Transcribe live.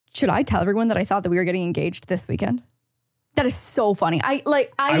Should I tell everyone that I thought that we were getting engaged this weekend? That is so funny. I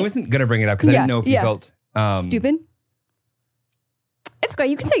wasn't going to bring it up because I didn't know if you felt... stupid? It's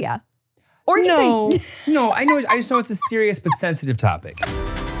great. You can say yeah. Or you can say... No, I know. I just know it's a serious but sensitive topic. 1,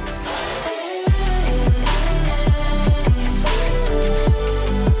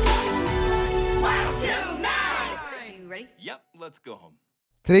 2, 9. You ready? Yep, let's go home.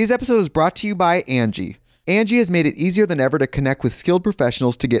 Today's episode is brought to you by Angie. Angie has made it easier than ever to connect with skilled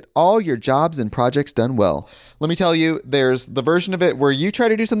professionals to get all your jobs and projects done well. Let me tell you, there's the version of it where you try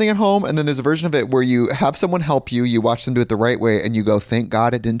to do something at home, and then there's a version of it where you have someone help you, you watch them do it the right way, and you go, thank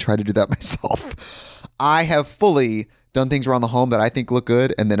God I didn't try to do that myself. I have fully done things around the home that I think look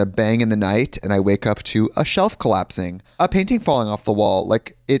good, and then a bang in the night, and I wake up to a shelf collapsing, a painting falling off the wall.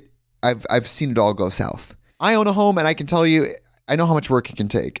 I've seen it all go south. I own a home, and I can tell you, I know how much work it can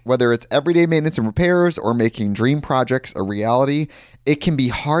take. Whether it's everyday maintenance and repairs or making dream projects a reality, it can be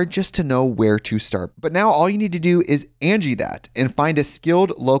hard just to know where to start. But now all you need to do is Angie that and find a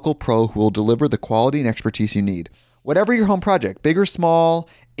skilled local pro who will deliver the quality and expertise you need. Whatever your home project, big or small,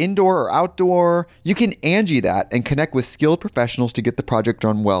 indoor or outdoor, you can Angie that and connect with skilled professionals to get the project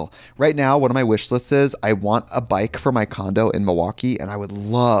done well. Right now, one of my wish lists is I want a bike for my condo in Milwaukee, and I would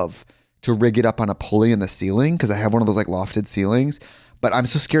love to rig it up on a pulley in the ceiling because I have one of those like lofted ceilings, but I'm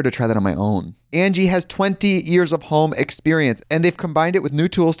so scared to try that on my own. Angie has 20 years of home experience, and they've combined it with new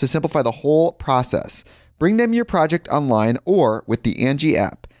tools to simplify the whole process. Bring them your project online or with the Angie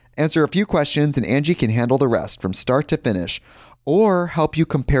app. Answer a few questions and Angie can handle the rest from start to finish, or help you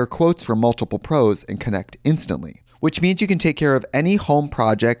compare quotes from multiple pros and connect instantly, which means you can take care of any home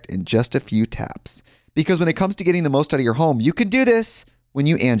project in just a few taps. Because when it comes to getting the most out of your home, you can do this when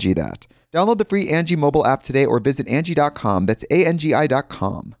you Angie that. Download the free Angie mobile app today or visit Angie.com. That's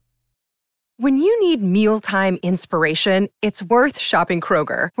ANGI.com. When you need mealtime inspiration, it's worth shopping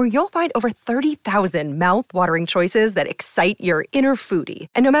Kroger, where you'll find over 30,000 mouth-watering choices that excite your inner foodie.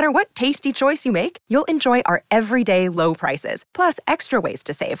 And no matter what tasty choice you make, you'll enjoy our everyday low prices, plus extra ways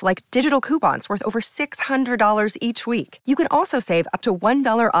to save, like digital coupons worth over $600 each week. You can also save up to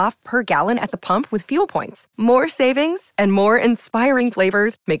 $1 off per gallon at the pump with fuel points. More savings and more inspiring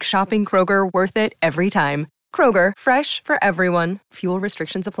flavors make shopping Kroger worth it every time. Kroger, fresh for everyone. Fuel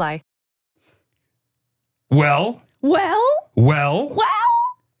restrictions apply. Well, okay.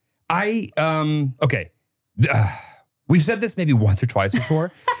 We've said this maybe once or twice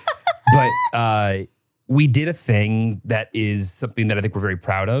before, but we did a thing that is something that I think we're very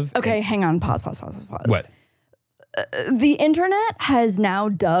proud of. Okay, hang on. Pause. What? The internet has now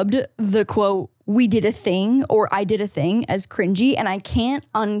dubbed the quote, we did a thing or I did a thing as cringy, and I can't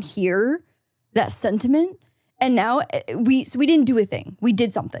unhear that sentiment. And now we didn't do a thing. We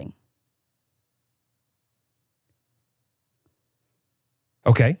did something.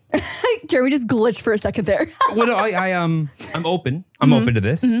 Okay. Jeremy just glitched for a second there. Well, no, I'm open. I'm open to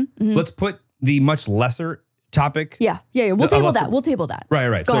this. Let's put the much lesser topic. Yeah. We'll table that. Right.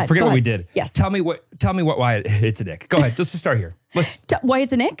 Go So ahead, forget go what ahead. we did. Yes. Tell me why it's a dick. Go ahead. Let's just start here. Why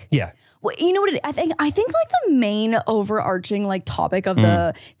it's a nick? Yeah. Well, you know what? I think like the main overarching like topic of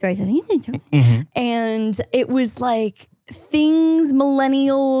the and it was like things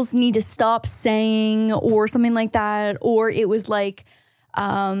millennials need to stop saying or something like that, or it was like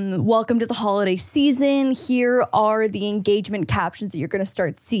welcome to the holiday season. Here are the engagement captions that you're going to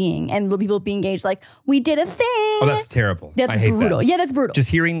start seeing, and people be engaged like we did a thing. Oh, that's terrible. That's I hate brutal. that. Yeah, that's brutal. Just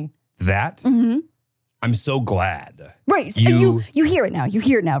hearing that, I'm so glad. Right. So you hear it now. You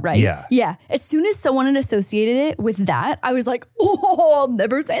hear it now, right? Yeah. Yeah. As soon as someone had associated it with that, I was like, oh, I'll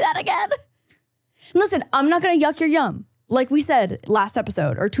never say that again. Listen, I'm not going to yuck your yum. Like we said last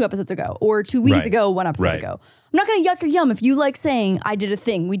episode or 2 episodes ago or 2 weeks ago, 1 episode ago. I'm not going to yuck your yum if you like saying I did a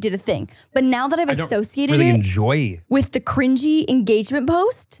thing, we did a thing. But now that I've associated really it enjoy with the cringy engagement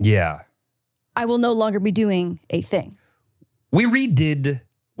post, yeah, I will no longer be doing a thing. We redid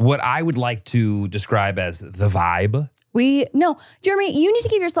what I would like to describe as the vibe. Jeremy, you need to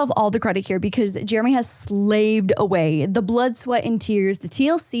give yourself all the credit here because Jeremy has slaved away the blood, sweat, and tears, the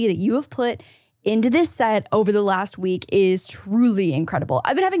TLC that you have put into this set over the last week is truly incredible.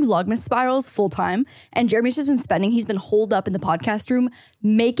 I've been having Vlogmas spirals full time, and Jeremy's just been he's been holed up in the podcast room,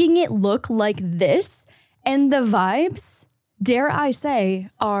 making it look like this. And the vibes, dare I say,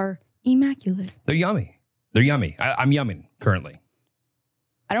 are immaculate. They're yummy. I'm yumming currently.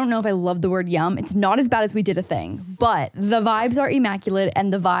 I don't know if I love the word yum. It's not as bad as we did a thing, but the vibes are immaculate,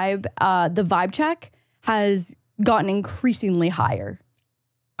 and the vibe check has gotten increasingly higher.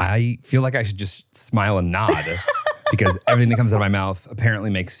 I feel like I should just smile and nod because everything that comes out of my mouth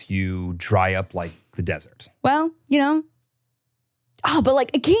apparently makes you dry up like the desert. Well, Oh, but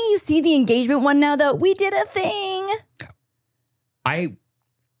like, can't you see the engagement one now though? We did a thing. I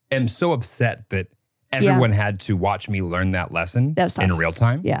am so upset that everyone had to watch me learn that lesson That's tough. in real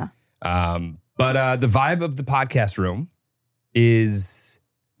time. Yeah. But the vibe of the podcast room is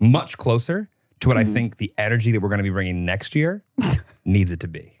much closer to what I think the energy that we're going to be bringing next year needs it to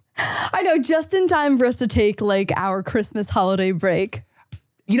be. I know, just in time for us to take like our Christmas holiday break.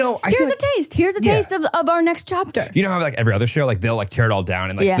 You know, Here's a taste. Here's a taste of our next chapter. You know how like every other show, like they'll like tear it all down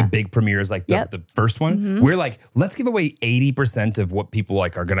and like the big premiere is like the first one. We're like, let's give away 80% of what people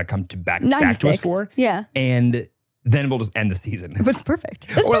like are gonna come to back to us for. Yeah. And then we'll just end the season. But it's perfect.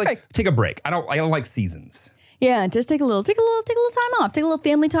 That's or perfect. like take a break. I don't like seasons. Yeah, just take a little time off. Take a little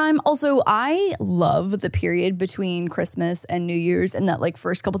family time. Also, I love the period between Christmas and New Year's and that like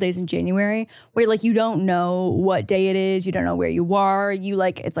first couple days in January where like you don't know what day it is, you don't know where you are. You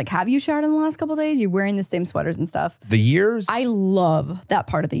like it's like, have you showered in the last couple days? You're wearing the same sweaters and stuff. The years, I love that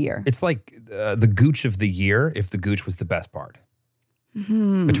part of the year. it's like the gooch of the year if the gooch was the best part.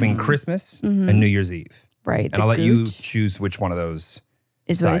 Between Christmas and New Year's Eve. Right. And I'll let you choose which one of those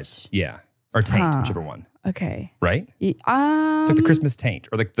is sides. Yeah. Or taint, whichever one. Okay. Right? It's like the Christmas taint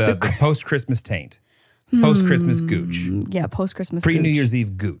or like the post-Christmas taint. Post-Christmas gooch. Yeah, post-Christmas Pre-New gooch. Year's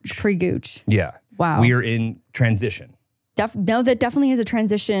Eve gooch. Pre-gooch. Yeah. Wow. We are in transition. No, that definitely is a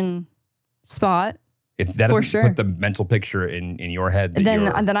transition spot. If that For doesn't sure. put the mental picture in your head, that Then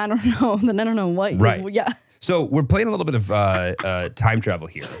you're, I don't know. Then I don't know what. Right. Yeah. So we're playing a little bit of time travel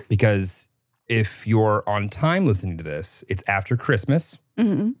here because if you're on time listening to this, it's after Christmas. I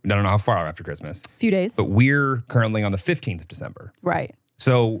don't know how far after Christmas, A few days. but we're currently on the 15th of December. Right.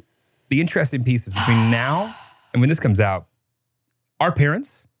 So the interesting piece is between now and when this comes out, our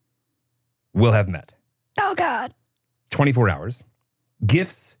parents will have met. Oh God. 24 hours.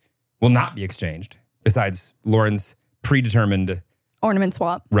 Gifts will not be exchanged besides Lauren's predetermined, Ornament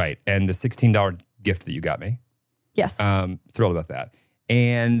swap. right, and the $16 gift that you got me. Yes. Thrilled about that.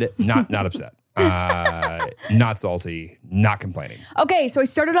 And not upset. Not salty, not complaining. Okay, so I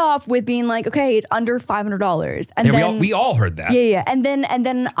started off with being like, okay, it's under $500, and Yeah, then we all heard that. yeah, and then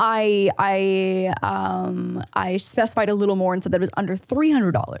I specified a little more and said that it was under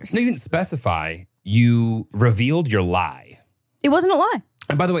 $300. No, you didn't specify. You revealed your lie. It wasn't a lie.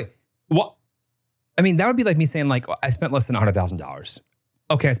 And by the way, what? I mean, that would be like me saying, like, I spent less than $100,000.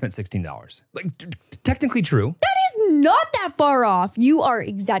 Okay, I spent $16. Like, technically true. That is not that far off. You are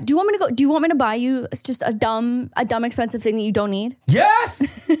exact. Do you want me to go? Do you want me to buy you just a dumb expensive thing that you don't need?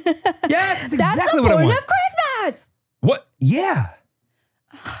 Yes. Yes, that's exactly That's the what I point want. of Christmas. What? Yeah.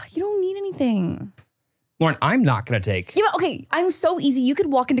 You don't need anything. Lauren, I'm not going to take. Yeah, okay, I'm so easy. You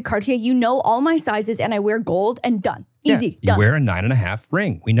could walk into Cartier. You know all my sizes, and I wear gold, and done. Easy. You Done. wear a 9.5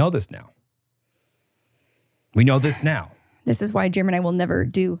 ring. We know this now. We know this now. This is why Jeremy and I will never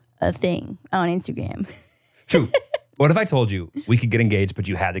do a thing on Instagram. True. What if I told you we could get engaged, but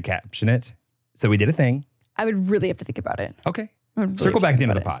you had to caption it? So we did a thing. I would really have to think about it. Okay. I would really Circle have back to at the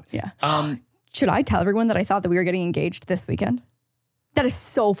end think of the pod. about it. Yeah. Should I tell everyone that I thought that we were getting engaged this weekend? That is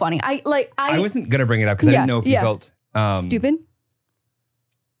so funny. I wasn't going to bring it up because I didn't know if you felt stupid.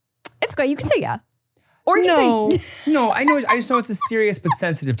 It's great. You can say yeah. Or you can say No, I know. I just know it's a serious but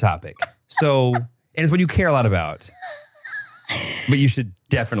sensitive topic. So, and it's what you care a lot about. But you should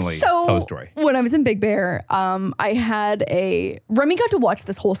definitely tell the story. When I was in Big Bear, Remy got to watch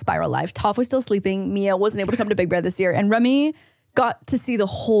this whole Spiral live. Toph was still sleeping. Mia wasn't able to come to Big Bear this year. And Remy got to see the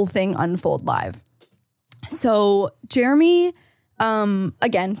whole thing unfold live. So Jeremy,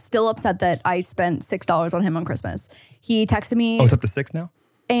 again, still upset that I spent $6 on him on Christmas. He texted me. Oh, it's up to 6 now?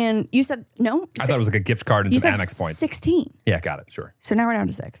 And you said no? I thought it was like a gift card and You some said Amex points. 16. Yeah, got it. Sure. So now we're down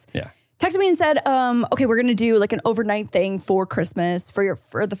to 6. Yeah. Texted me and said, okay, we're going to do like an overnight thing for Christmas for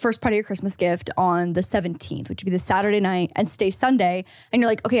the first part of your Christmas gift on the 17th, which would be the Saturday night, and stay Sunday. And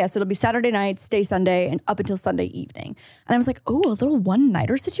you're like, okay, yeah, so it'll be Saturday night, stay Sunday, and up until Sunday evening. And I was like, oh, a little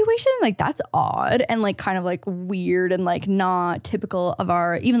one-nighter situation? Like, that's odd and like kind of like weird and like not typical of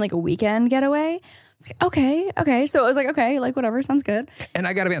our, even like a weekend getaway. I was like, okay. So I was like, okay, like whatever, sounds good. And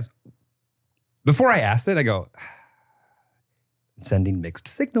I got to be honest, before I asked it, I go, I'm sending mixed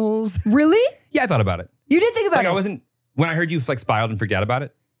signals. Really? Yeah, I thought about it. You did think about Like it? I wasn't, when I heard you like spiraled and forget about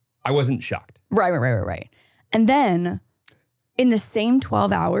it, I wasn't shocked. Right. And then in the same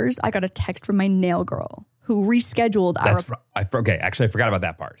 12 hours, I got a text from my nail girl who rescheduled Okay, actually, I forgot about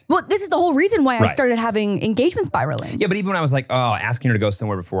that part. Well, this is the whole reason why I Right. started having engagement spiraling. Yeah, but even when I was like, asking her to go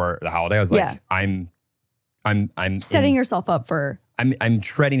somewhere before the holiday, I was like, Yeah. I'm Setting yourself up for I'm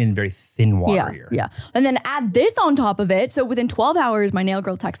treading in very thin water here. Yeah. And then add this on top of it. So within 12 hours, my nail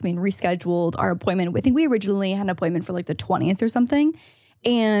girl texted me and rescheduled our appointment. I think we originally had an appointment for like the 20th or something.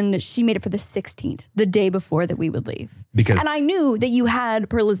 And she made it for the 16th, the day before that we would leave. And I knew that you had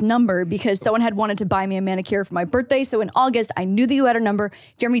Perla's number because someone had wanted to buy me a manicure for my birthday. So in August, I knew that you had her number.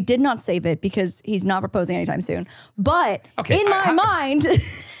 Jeremy did not save it because he's not proposing anytime soon. But in my mind,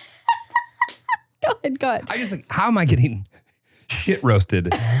 go ahead. I just like, how am I getting shit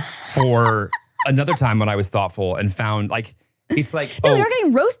roasted for another time when I was thoughtful and found like, it's like, no, you're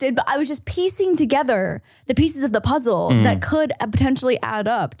getting roasted, but I was just piecing together the pieces of the puzzle that could potentially add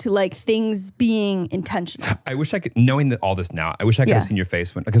up to like things being intentional. I wish I could, knowing that all this now, I wish I could have seen your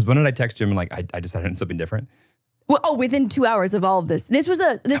face because when did I text Jim and like, I decided on something different? Well, within 2 hours of all of this. This was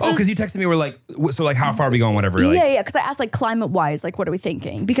because you texted me, we're like, so like, how far are we going, whatever? Like, yeah, because I asked like climate-wise, like, what are we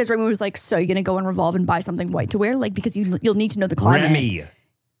thinking? Because Remy was like, so you're going to go and Revolve and buy something white to wear? Like, because you'll need to know the climate. Remy.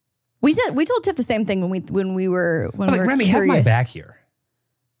 We told Tiff the same thing when we were Remy, curious. have my back here.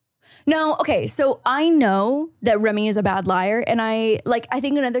 No, okay, so I know that Remy is a bad liar, and I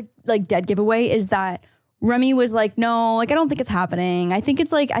think another like dead giveaway is that Remy was like, no, like I don't think it's happening. I think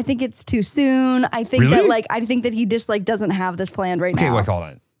it's too soon. I think Really? that I think that he just like doesn't have this planned right now. Okay, wait, hold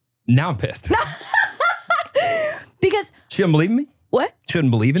on. Now I'm pissed. Because She didn't believe in me? what? She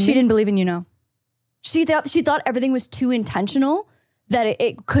didn't believe in me? She didn't believe in you, no. She thought everything was too intentional that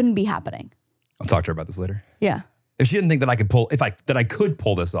it couldn't be happening. I'll talk to her about this later. Yeah. If she didn't think that I could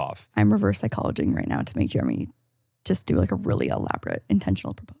pull this off. I'm reverse psychologing right now to make Jeremy just do like a really elaborate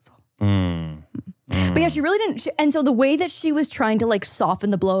intentional proposal. But yeah, she really didn't. And so the way that she was trying to like soften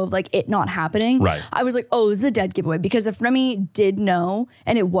the blow of like it not happening, Right. I was like, oh, this is a dead giveaway. Because if Remy did know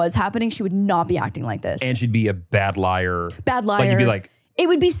and it was happening, she would not be acting like this. And she'd be a bad liar. Bad liar. Like you'd be like, it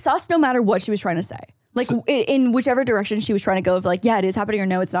would be sus no matter what she was trying to say. Like in whichever direction she was trying to go, of like, yeah, it is happening or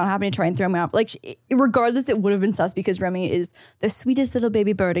no, it's not happening. Try and throw me off. Like regardless, it would have been sus because Remy is the sweetest little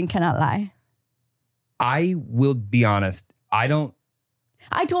baby bird and cannot lie. I will be honest. I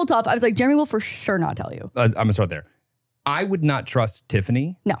told Toph, I was like, Jeremy will for sure not tell you. I'm gonna start there. I would not trust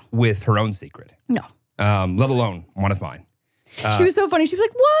Tiffany No. with her own secret. No. Let alone one of mine. She was so funny. She was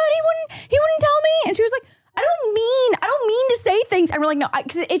like, what? He wouldn't tell me. And she was like, I don't mean to say things. And we're like, no,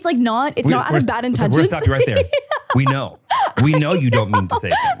 because it's like not out of bad intentions. We're gonna stop you right there. We know you don't mean to say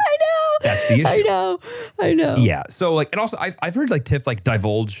things. I know. That's the issue. I know. Yeah. So like, and also I've heard like Tiff like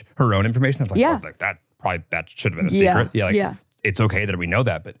divulge her own information. I was like, Yeah. oh, like that should have been a Yeah. secret. Yeah. Like, Yeah. It's okay that we know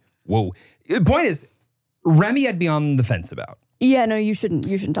that, but whoa. The point is, Remy I'd be on the fence about. Yeah, no, you shouldn't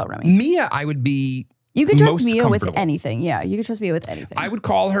tell Remy. Mia, I would be. You can trust most Mia with comfortable. anything. Yeah, you can trust Mia with anything. I would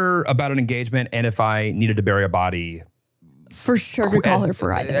call her about an engagement, and if I needed to bury a body, for sure could call her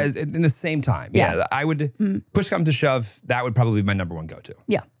for either. in the same time. Yeah. Yeah, I would push come to shove. That would probably be my number one go-to.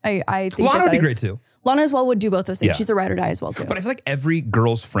 Yeah, I think Lana that would be is- great too. Lana as well would do both those things. Yeah. She's a ride or die as well too. But I feel like every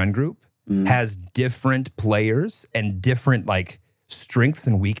girl's friend group has different players and different like strengths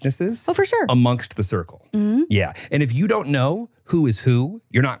and weaknesses. Oh, for sure. Amongst the circle. Yeah. And if you don't know who is who,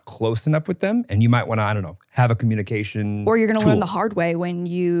 you're not close enough with them, and you might want to, I don't know, have a communication Or you're going to tool. learn the hard way when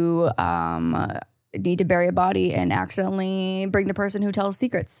you need to bury a body and accidentally bring the person who tells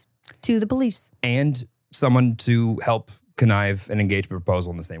secrets to the police. And someone to help connive an engagement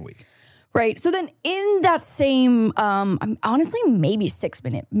proposal in the same week. Right. So then in that same, honestly, maybe 6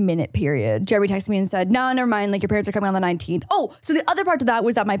 minute period, Jeremy texted me and said, no, never mind. Like your parents are coming on the 19th. Oh, so the other part to that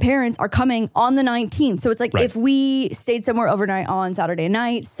was that my parents are coming on the 19th. So it's like Right. if we stayed somewhere overnight on Saturday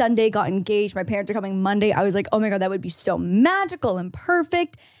night, Sunday got engaged, my parents are coming Monday. I was like, oh my God, that would be so magical and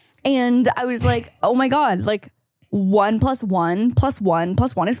perfect. And I was like, oh my God, like 1 + 1 + 1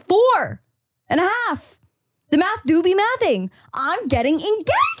 + 1 is 4.5. The math do be mathing. I'm getting engaged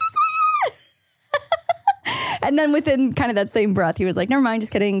this weekend. And then within kind of that same breath, he was like, never mind,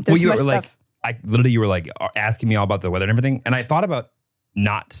 just kidding. There's you so much were stuff. like, you were like asking me all about the weather and everything. And I thought about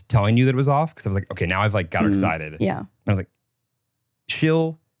not telling you that it was off because I was like, okay, now I've like got her excited. Yeah. And I was like,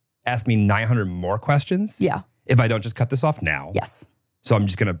 she'll ask me 900 more questions Yeah. if I don't just cut this off now. Yes. So I'm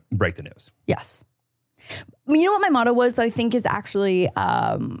just going to break the news. Yes. You know what my motto was that I think is actually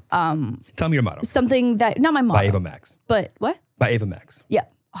Tell me your motto. something that, not my By motto, Ava Max. but what? By Ava Max. Yeah.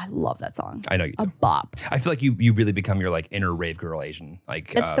 I love that song. I know you A do. bop. I feel like you really become your like inner rave girl Asian.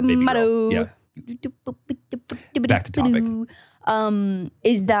 Like That's the baby girl. motto. Yeah. Back to topic.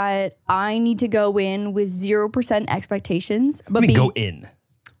 Is that I need to go in with 0% expectations, but I mean, be go in.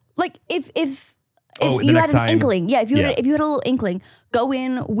 like if Oh, the you next had an time? inkling, yeah, if you Yeah. had a little inkling, go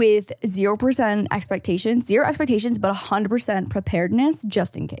in with 0% expectations, 0 expectations, but 100% preparedness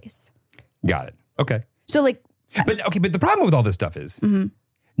just in case. Got it. Okay. So like But the problem with all this stuff is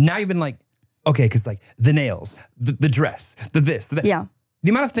now you've been like, okay, because like the nails, the dress, the this, the that. Yeah. The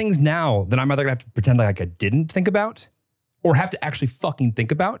amount of things now that I'm either gonna have to pretend like I didn't think about or have to actually fucking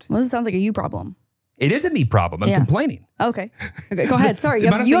think about. Well, this sounds like a you problem. It is a me problem. I'm complaining. Okay, go ahead. Sorry, you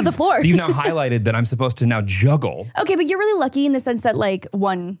have the floor. You've now highlighted that I'm supposed to now juggle. Okay, but you're really lucky in the sense that like,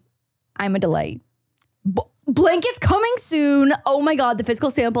 one, I'm a delight. Blankets coming soon. Oh my God, the physical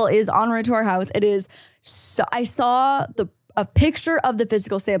sample is en route to our house. It is, so, I saw a picture of the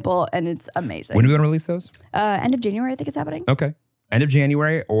physical sample and it's amazing. When are we gonna release those? End of January, I think it's happening. Okay. End of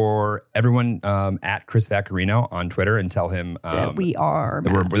January, or everyone at Chris Vaccarino on Twitter and tell him We are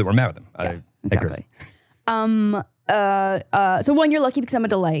that mad. we're mad with him. Exactly. So one, you're lucky because I'm a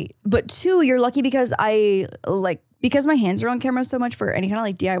delight, but two, you're lucky because because my hands are on camera so much for any kind of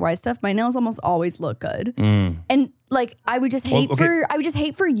like DIY stuff, my nails almost always look good. And like, I would just hate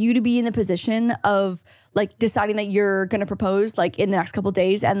for you to be in the position of like deciding that you're going to propose like in the next couple of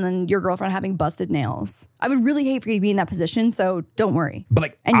days and then your girlfriend having busted nails. I would really hate for you to be in that position. So don't worry. But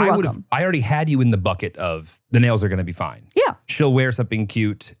like, and you're welcome. I already had you in the bucket of the nails are going to be fine. Yeah. She'll wear something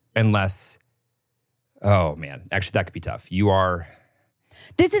cute unless, oh man, actually that could be tough. You are.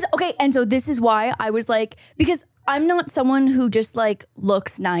 This is okay. And so this is why I was like, because I'm not someone who just like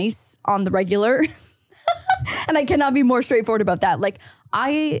looks nice on the regular. And I cannot be more straightforward about that. Like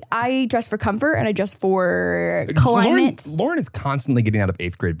I dress for comfort and I dress for climate. Lauren is constantly getting out of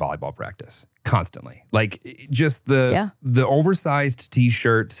 8th grade volleyball practice. Constantly. Like just the oversized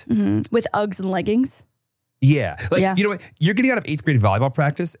t-shirt. With Uggs and leggings. Yeah. Like, you know what? You're getting out of 8th grade volleyball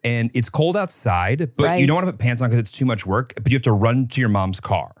practice and it's cold outside, but you don't want to put pants on because it's too much work, but you have to run to your mom's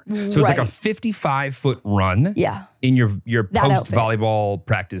car. So it's like a 55-foot run in your post-volleyball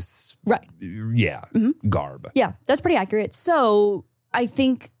practice garb. Yeah, that's pretty accurate. So I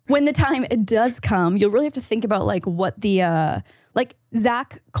think when the time it does come, you'll really have to think about like what the... like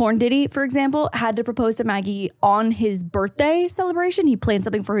Zach Corndiddy, for example, had to propose to Maggie on his birthday celebration. He planned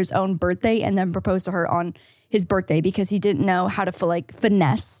something for his own birthday and then proposed to her on his birthday because he didn't know how to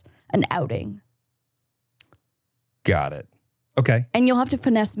finesse an outing. Got it. Okay. And you'll have to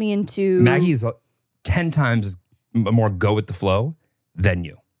finesse me into... Maggie is 10 times more go with the flow than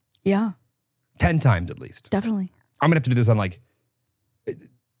you. Yeah. 10 times at least. Definitely. I'm going to have to do this on like...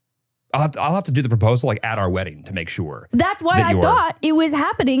 I'll have to do the proposal like at our wedding to make sure. That's why I thought it was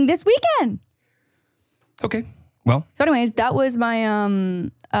happening this weekend. Okay. Well. So anyways, that was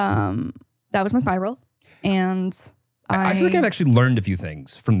my spiral. And I feel like I've actually learned a few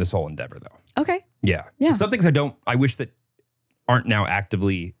things from this whole endeavor though. Okay. Yeah. Yeah. Some things I wish that aren't now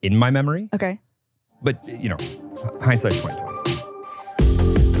actively in my memory. Okay. But you know, hindsight's 20/20.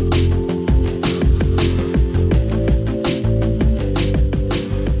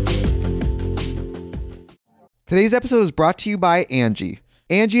 Today's episode is brought to you by Angie.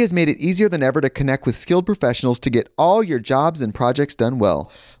 Angie has made it easier than ever to connect with skilled professionals to get all your jobs and projects done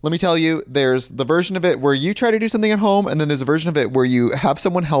well. Let me tell you, there's the version of it where you try to do something at home, and then there's a version of it where you have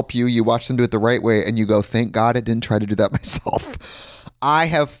someone help you, you watch them do it the right way, and you go, thank God I didn't try to do that myself. I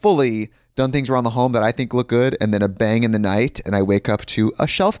have fully done things around the home that I think look good, and then a bang in the night, and I wake up to a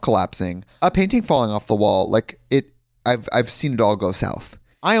shelf collapsing, a painting falling off the wall. Like I've seen it all go south.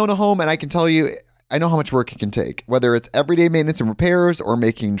 I own a home, and I can tell you, I know how much work it can take. Whether it's everyday maintenance and repairs or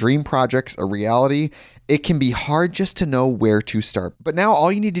making dream projects a reality, it can be hard just to know where to start. But now all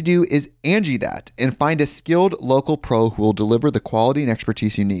you need to do is Angie that and find a skilled local pro who will deliver the quality and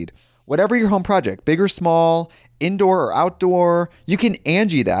expertise you need. Whatever your home project, big or small, indoor or outdoor, you can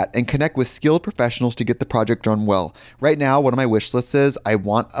Angie that and connect with skilled professionals to get the project done well. Right now, one of my wish lists is I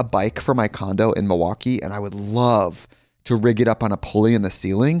want a bike for my condo in Milwaukee, and I would love to rig it up on a pulley in the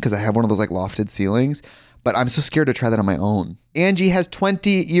ceiling because I have one of those like lofted ceilings, but I'm so scared to try that on my own. Angie has 20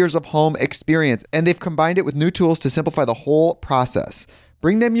 years of home experience, and they've combined it with new tools to simplify the whole process.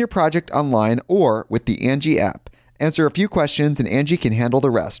 Bring them your project online or with the Angie app. Answer a few questions and Angie can handle the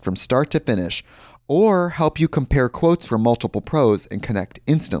rest from start to finish, or help you compare quotes from multiple pros and connect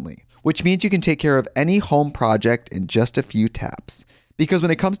instantly, which means you can take care of any home project in just a few taps. Because when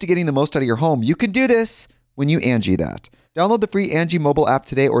it comes to getting the most out of your home, you can do this when you Angie that. Download the free Angie mobile app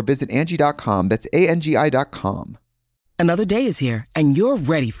today or visit Angie.com. That's ANGI.com. Another day is here and you're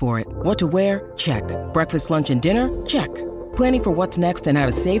ready for it. What to wear? Check. Breakfast, lunch, and dinner? Check. Planning for what's next and how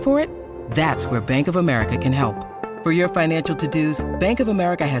to save for it? That's where Bank of America can help. For your financial to-dos, Bank of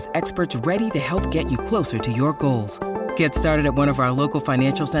America has experts ready to help get you closer to your goals. Get started at one of our local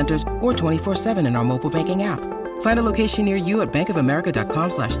financial centers or 24/7 in our mobile banking app. Find a location near you at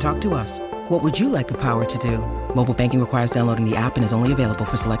bankofamerica.com/talktous. What would you like the power to do? Mobile banking requires downloading the app and is only available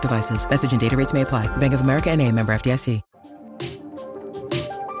for select devices. Message and data rates may apply. Bank of America N.A., member FDIC.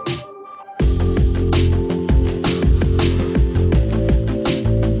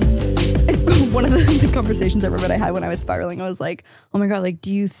 One of the conversations I remember I had when I was spiraling, I was like, oh my God, like,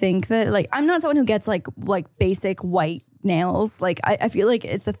 do you think that, like, I'm not someone who gets like basic white nails. Like, I feel like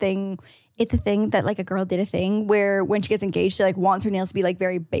it's a thing that like a girl did a thing where when she gets engaged, she like wants her nails to be like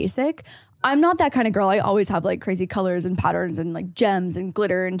very basic. I'm not that kind of girl. I always have like crazy colors and patterns and like gems and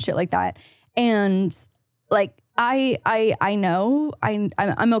glitter and shit like that. And like, I know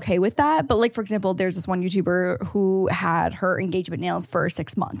I'm okay with that. But like, for example, there's this one YouTuber who had her engagement nails for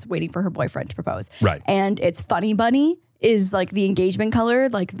 6 months waiting for her boyfriend to propose. Right. And it's Funny Bunny is like the engagement color.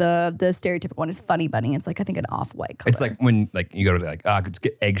 Like the stereotypical one is Funny Bunny. It's like, I think an off-white color. It's like when like you go to like, just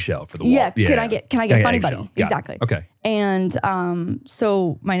get eggshell for the wall. Yeah. Can I get Funny eggshell? Bunny? Exactly. Okay. And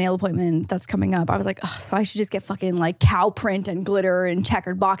so my nail appointment that's coming up, I was like, oh, so I should just get fucking like cow print and glitter and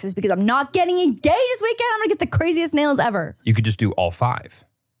checkered boxes because I'm not getting engaged this weekend. I'm gonna get the craziest nails ever. You could just do all 5.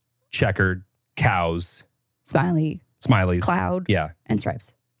 Checkered, cows, Smileys, cloud, and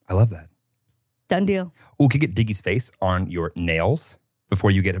stripes. I love that. Done deal. Oh, could get Diggy's face on your nails before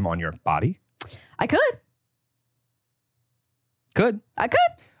you get him on your body? I could. I could.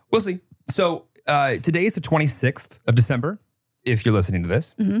 We'll see. So today is the 26th of December, if you're listening to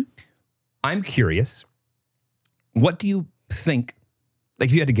this. Mm-hmm. I'm curious, what do you think, like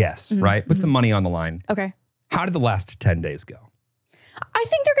if you had to guess, right? Put some money on the line. Okay. How did the last 10 days go? I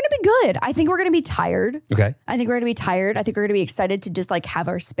think they're going to be good. I think we're going to be tired. Okay. I think we're going to be tired. I think we're going to be excited to just like have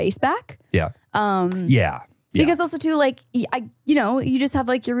our space back. Yeah. Yeah. Because also too, like, you just have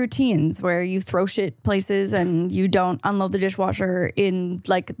like your routines where you throw shit places and you don't unload the dishwasher in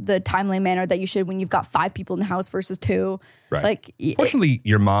like the timely manner that you should when you've got 5 people in the house versus 2. Right. Like, fortunately,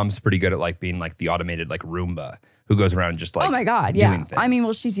 your mom's pretty good at like being like the automated like Roomba who goes around and just like, oh my God, yeah. doing things. I mean,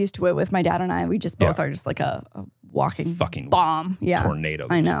 well, she's used to it with my dad and I. We just both are just like a walking fucking bomb. Yeah. Tornado.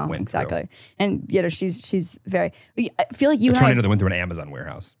 I know, exactly. And she's very, I feel like you a tornado that went through an Amazon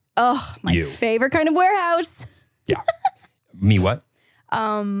warehouse. Oh, my favorite kind of warehouse. Yeah. Me what?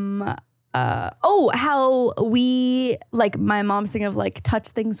 How we, like, my mom's thing of like touch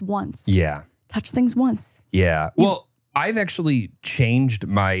things once. Yeah. Touch things once. Yeah. Well, I've actually changed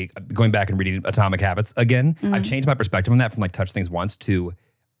my, going back and reading Atomic Habits again, I've changed my perspective on that from like touch things once to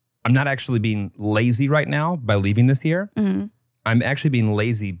I'm not actually being lazy right now by leaving this year. Mm-hmm. I'm actually being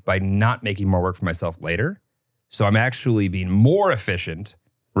lazy by not making more work for myself later. So I'm actually being more efficient,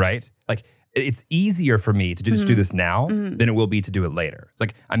 right? Like it's easier for me to do this now than it will be to do it later.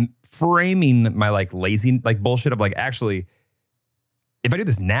 Like I'm framing my like lazy like bullshit of like actually if I do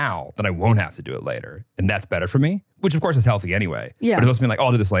this now, then I won't have to do it later. And that's better for me, which of course is healthy anyway. Yeah. But it's also being like, oh,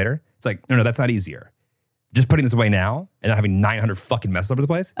 I'll do this later. It's like, no, that's not easier. Just putting this away now and not having 900 fucking messes over the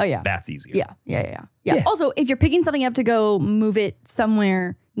place. Oh, yeah. That's easier. Yeah. Also, if you're picking something up to go move it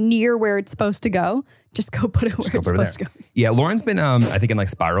somewhere near where it's supposed to go, just go put it where it's supposed to go. Yeah, Lauren's been, I think, in like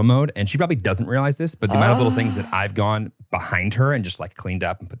spiral mode, and she probably doesn't realize this, but the amount of little things that I've gone behind her and just like cleaned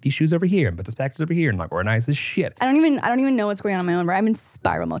up and put these shoes over here and put this package over here and like organize this shit. I don't even know what's going on my own. Right? I'm in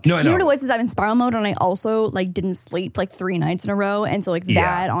spiral mode. No, I know. You know what it was? Is I'm in spiral mode, and I also like didn't sleep like 3 nights in a row, and so like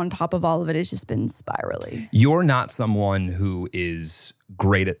that on top of all of it has just been spirally. You're not someone who is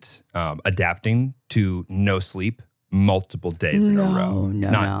great at adapting to no sleep multiple days in a row. It's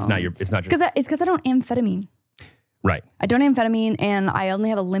not your because I don't amphetamine. Right. I don't amphetamine and I only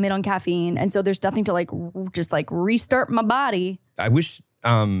have a limit on caffeine. And so there's nothing to like just like restart my body. I wish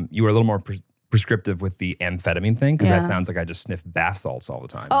you were a little more prescriptive with the amphetamine thing because that sounds like I just sniff bath salts all the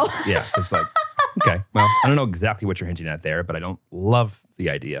time. Oh. Yeah. So it's like, okay, well, I don't know exactly what you're hinting at there, but I don't love the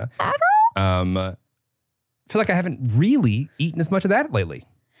idea. I feel like I haven't really eaten as much of that lately.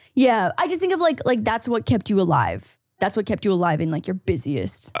 Yeah. I just think of like that's what kept you alive. That's what kept you alive in like your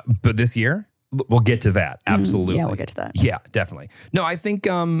busiest. But this year? We'll get to that. Absolutely. Yeah, we'll get to that. Yeah, definitely. No, I think,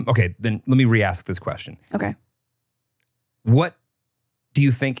 okay, then let me re-ask this question. Okay. What do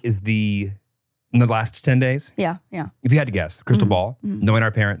you think is in the last 10 days? Yeah. If you had to guess, crystal ball, knowing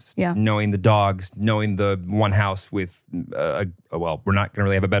our parents, yeah, knowing the dogs, knowing the one house with, we're not going to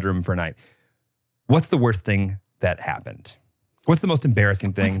really have a bedroom for a night. What's the worst thing that happened? What's the most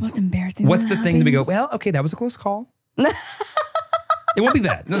embarrassing thing? What's the most embarrassing What's the thing that we go, well, okay, that was a close call. It won't be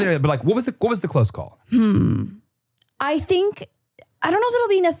that. No, but like, what was the close call? I think, I don't know if it'll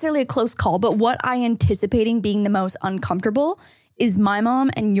be necessarily a close call, but what I anticipating being the most uncomfortable is my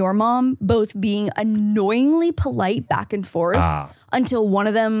mom and your mom both being annoyingly polite back and forth until one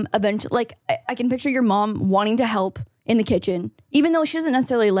of them eventually, like I can picture your mom wanting to help in the kitchen, even though she doesn't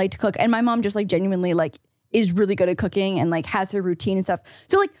necessarily like to cook. And my mom just like genuinely like is really good at cooking and like has her routine and stuff.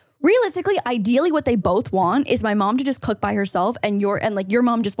 So like realistically, ideally what they both want is my mom to just cook by herself and your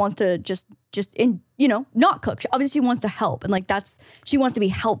mom just wants to just not cook. Obviously she wants to help and like she wants to be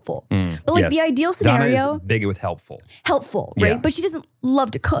helpful. But like the ideal scenario. Donna is big with helpful, right? Yeah. But she doesn't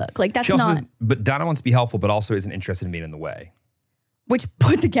love to cook. Like that's not. But Donna wants to be helpful, but also isn't interested in being in the way. Which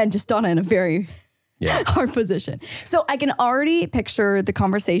puts again just Donna in a very hard position. So I can already picture the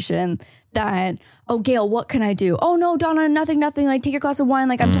conversation that, oh, Gail, what can I do? Oh, no, Donna, nothing. Like, take your glass of wine.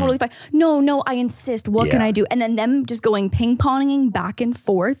 Like, I'm totally fine. No, I insist. What can I do? And then them just going ping-ponging back and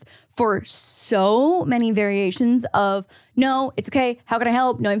forth for so many variations of, no, it's okay. How can I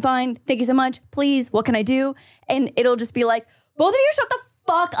help? No, I'm fine. Thank you so much. Please, what can I do? And it'll just be like, both of you shut the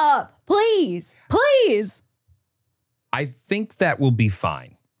fuck up. Please. I think that will be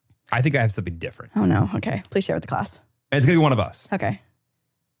fine. I think I have something different. Oh, no. Okay. Please share with the class. And it's going to be one of us. Okay.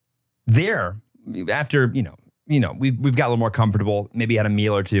 There, after, we've got a little more comfortable, maybe had a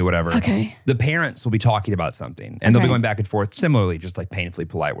meal or two, whatever. Okay. The parents will be talking about something and they'll be going back and forth, similarly, just like painfully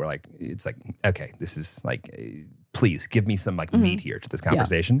polite. We're like, it's like, okay, this is like, please give me some like meat here to this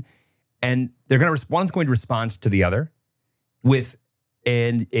conversation. Yeah. And one's going to respond to the other with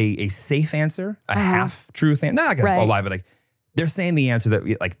a safe answer, a half-truth answer, not like a lie, but like, they're saying the answer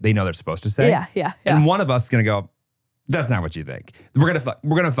that they know they're supposed to say. Yeah. And one of us is gonna go, that's not what you think. We're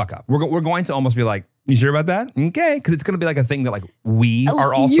gonna fuck up. We're going to almost be like, you sure about that? Okay, because it's gonna be like a thing that like we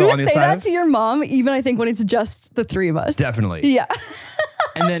are also on the side. You say that to your mom, even I think when it's just the three of us. Definitely. Yeah.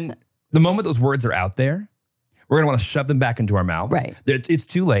 And then the moment those words are out there, we're gonna want to shove them back into our mouths. Right. It's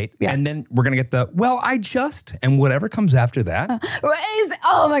too late. Yeah. And then we're gonna get and whatever comes after that.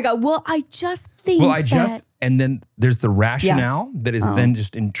 Oh my God. Well, I just think and then there's the rationale that is then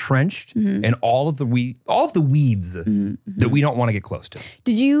just entrenched in all of the weeds that we don't want to get close to.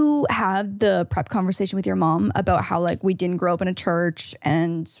 Did you have the prep conversation with your mom about how like we didn't grow up in a church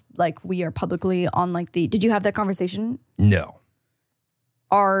and like we are publicly on like did you have that conversation? No.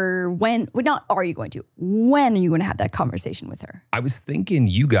 When are you going to have that conversation with her? I was thinking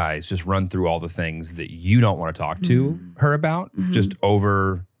you guys just run through all the things that you don't want to talk to her about just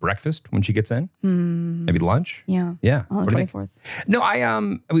over breakfast when she gets in, maybe lunch. Yeah. On the 24th. No,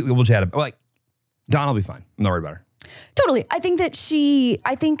 we'll chat about like Donna will be fine. I'm not worried about her. Totally. I think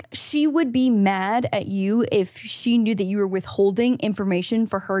she would be mad at you if she knew that you were withholding information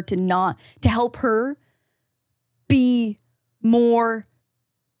for her to help her be more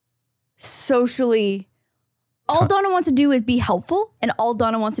socially. All Donna wants to do is be helpful, and all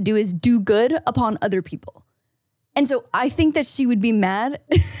Donna wants to do is do good upon other people. And so I think that she would be mad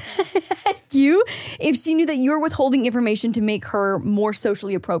at you if she knew that you're withholding information to make her more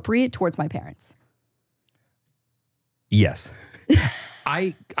socially appropriate towards my parents. Yes.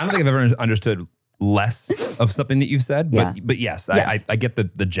 I don't think I've ever understood less of something that you've said, but yes. I get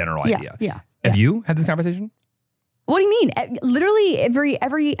the general idea. Yeah. Have you had this conversation? What do you mean? Literally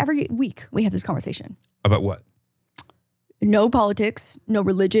every week we have this conversation. About what? No politics, no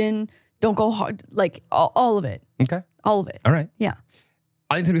religion, don't go hard, like all of it. Okay. All of it. All right. Yeah.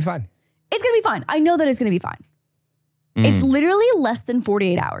 I think it's going to be fine. It's going to be fine. I know that it's going to be fine. It's literally less than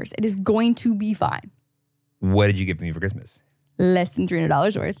 48 hours. It is going to be fine. What did you give me for Christmas? Less than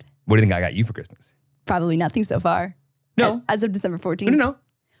 $300 worth. What do you think I got you for Christmas? Probably nothing so far. No. As of December 14th. No.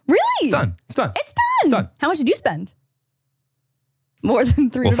 Really? It's done. It's done. How much did you spend? More than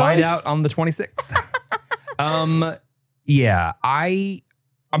 $300? We'll find out on the 26th. Yeah,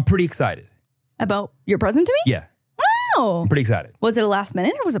 I'm pretty excited. About your present to me? Yeah. Wow. I'm pretty excited. Was it a last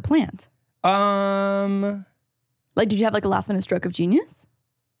minute or was it planned? Like, did you have like a last minute stroke of genius?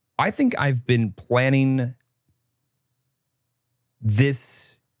 I think I've been planning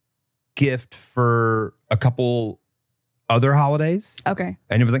this gift for a couple other holidays. Okay.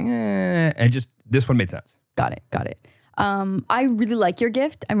 And it was like, and just this one made sense. Got it. I really like your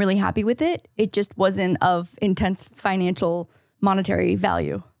gift. I'm really happy with it. It just wasn't of intense financial monetary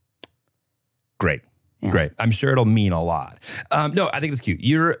value. Great. I'm sure it'll mean a lot. No, I think it's cute.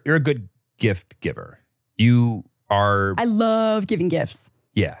 You're a good gift giver. You are. I love giving gifts.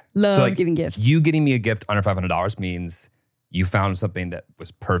 Yeah. Love giving gifts. You getting me a gift under $500 means you found something that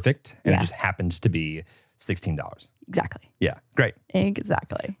was perfect and it just happens to be $16. Exactly. Yeah. Great.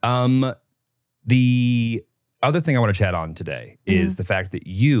 Exactly. The other thing I want to chat on today is the fact that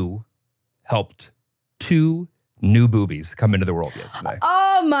you helped 2 new boobies come into the world yesterday.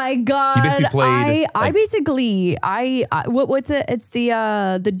 Oh my God. You basically played. What's it? It's the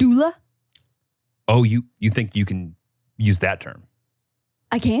doula. Oh, you think you can use that term?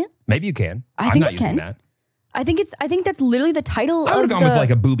 I can't. Maybe you can. I'm not using that. I think that's literally the title. I would have gone with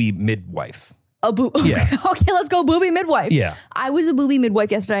like a booby midwife. Yeah. Okay, let's go booby midwife. Yeah. I was a booby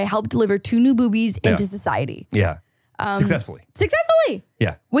midwife yesterday. I helped deliver 2 new boobies into society. Yeah. Successfully.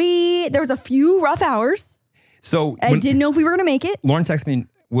 Yeah. There was a few rough hours. So I didn't know if we were going to make it. Lauren texted me,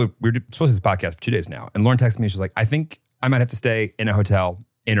 we were supposed to do this podcast for 2 days now. And Lauren texted me, she was like, I think I might have to stay in a hotel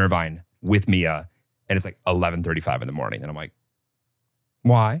in Irvine with Mia. And it's like 11:35 in the morning. And I'm like,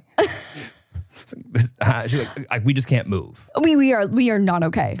 why? She's like, we just can't move. We are not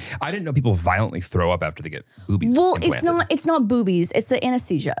okay. I didn't know people violently throw up after they get boobies. Well, implanted. it's not boobies. It's the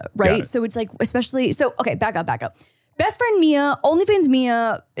anesthesia, right? So it's like, especially, okay, back up. Best friend Mia, OnlyFans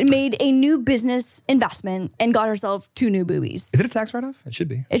Mia, made a new business investment and got herself 2 new boobies. Is it a tax write-off? It should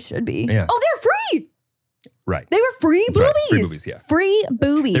be. It should be. Yeah. Oh, they're free. Right. They were free That's boobies. Right. Free boobies, yeah. Free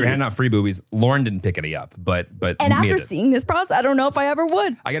boobies. They were handing out free boobies. Lauren didn't pick any up, but and Mia after did. seeing this process, I don't know if I ever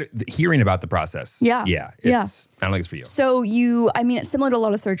would. I got hearing about the process. Yeah. Yeah. I don't think it's for you. So it's similar to a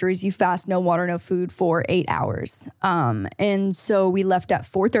lot of surgeries. You fast, no water, no food for 8 hours. And so we left at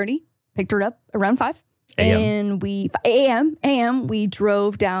 4:30, picked her up around 5. And AM, we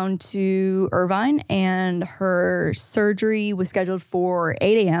drove down to Irvine and her surgery was scheduled for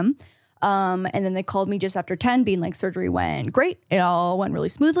 8 a.m. And then they called me just after 10 being like, surgery went great. It all went really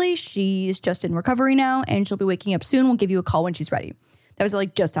smoothly. She's just in recovery now and she'll be waking up soon. We'll give you a call when she's ready. That was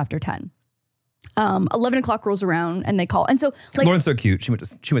like just after 10. 11 o'clock rolls around and they call. And so like Lauren's so cute. She went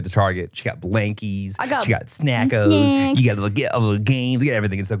to Target. She got blankies. she got Snackos. snacks. You got a little games. You got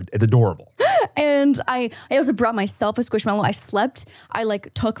everything. It's adorable. And I also brought myself a Squishmallow. I slept. I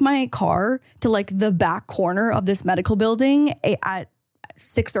like took my car to like the back corner of this medical building at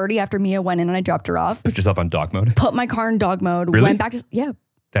 6:30 after Mia went in and I dropped her off. Put yourself on dog mode. Put my car in dog mode. Really? Went back to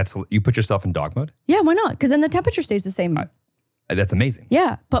You put yourself in dog mode? Yeah, why not? Because then the temperature stays the same. That's amazing.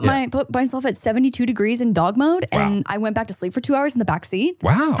 Yeah. Put myself at 72 degrees in dog mode and I went back to sleep for 2 hours in the back seat.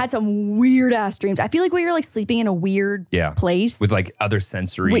 Wow. Had some weird ass dreams. I feel like we were like sleeping in a weird place. With like other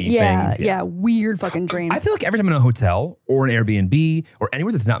sensory things. Yeah. Weird fucking dreams. I feel like every time I'm in a hotel or an Airbnb or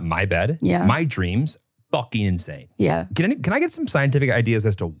anywhere that's not my bed, my dreams fucking insane. Yeah. Can I get some scientific ideas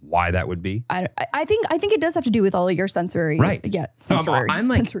as to why that would be? I think it does have to do with all of your sensory. Right. Yeah. Sensory. I'm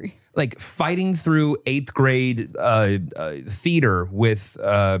like fighting through 8th grade theater with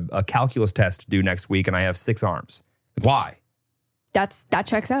a calculus test due next week and I have 6 arms. Why? That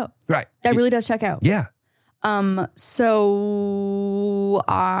checks out. Right. That really does check out. Yeah. So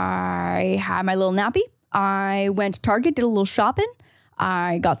I had my little nappy. I went to Target, did a little shopping.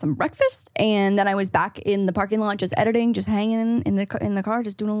 I got some breakfast, and then I was back in the parking lot, just editing, just hanging in the car,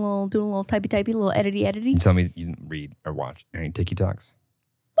 just doing a little typey, little edity. You tell me you didn't read or watch any TikToks?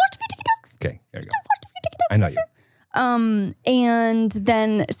 Watched a few TikToks. Okay, there you go. Watched a few TikToks. I know you. And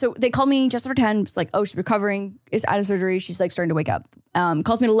then so they called me just after 10. It's like, oh, she's recovering, is out of surgery. She's like starting to wake up.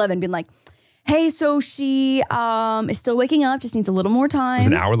 Calls me at 11, being like, hey, so she is still waking up, just needs a little more time. It was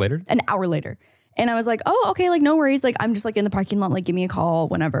an hour later? An hour later. And I was like, oh, okay, like no worries. Like I'm just like in the parking lot, like give me a call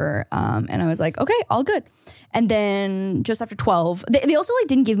whenever. And I was like, okay, all good. And then just after 12, they also like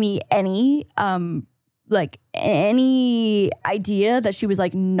didn't give me any idea that she was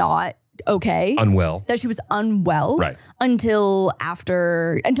like not okay. Unwell. That she was unwell. Right. Until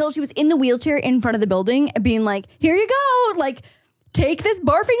she was in the wheelchair in front of the building being like, here you go. Like, take this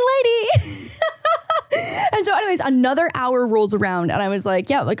barfing lady. And so anyways, another hour rolls around and I was like,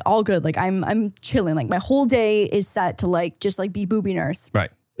 yeah, like all good. Like I'm chilling. Like my whole day is set to like, just like be booby nurse.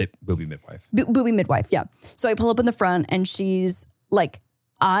 Right. Booby midwife. Booby midwife. Yeah. So I pull up in the front and she's like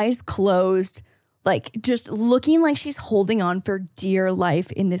eyes closed, like just looking like she's holding on for dear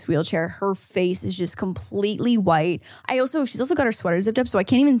life in this wheelchair. Her face is just completely white. She's also got her sweater zipped up, so I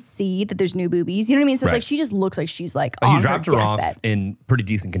can't even see that there's new boobies. You know what I mean? So it's like she just looks like she's like on you dropped her off deathbed. in pretty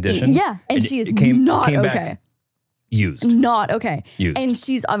decent condition. Yeah, and she is not okay. Back used. Not okay. Used. And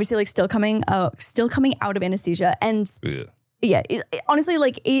she's obviously like still coming out of anesthesia. And yeah, honestly,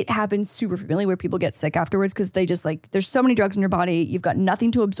 like it happens super frequently where people get sick afterwards because they just like, there's so many drugs in your body. You've got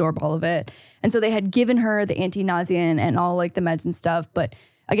nothing to absorb all of it. And so they had given her the anti-nauseant and all like the meds and stuff. But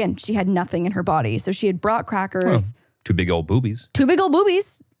again, she had nothing in her body. So she had brought crackers. 2 big old boobies. 2 big old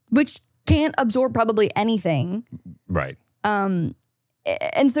boobies, which can't absorb probably anything. Right.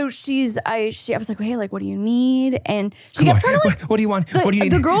 And so I was like, hey, like, what do you need? And she kept trying to like, what do you want? What do you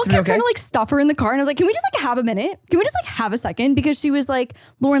need? The girls kept trying okay? to like stuff her in the car. And I was like, can we just like have a minute? Can we just like have a second? Because she was like,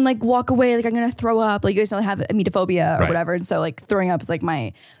 Lauren, like walk away. Like I'm going to throw up. Like you guys don't have emetophobia or whatever. And so like throwing up is like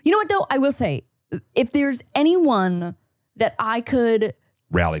you know what though? I will say if there's anyone that I could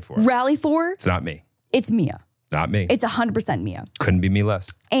rally for, it's not me. It's Mia. Not me. It's 100% Mia. Couldn't be me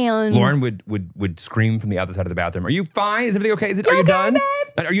less. And Lauren would scream from the other side of the bathroom. Are you fine? Is everything okay? Are you done?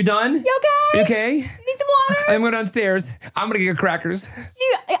 Babe? Are you done? You okay? You okay? You need some water? I'm going downstairs. I'm going to get crackers. I'm going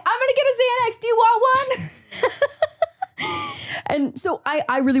to get a Xanax. Do you want one? And so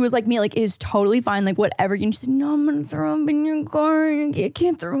I really was like, Mia, like, it is totally fine. Like, whatever. And she said, no, I'm going to throw them in your car. You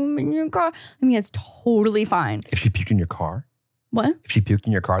can't throw them in your car. I mean, it's totally fine. If she puked in your car? What? If she puked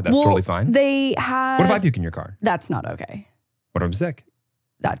in your car, that's totally fine? They had... What if I puke in your car? That's not okay. What if I'm sick?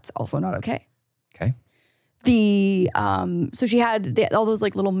 That's also not okay. Okay. So she had all those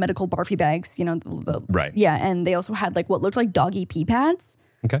like little medical barfy bags, you know. Right. Yeah, and they also had like what looked like doggy pee pads.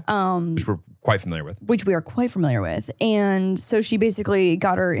 Okay. Which we're quite familiar with. Which we are quite familiar with. And so she basically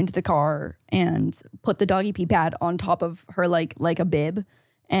got her into the car and put the doggy pee pad on top of her like a bib.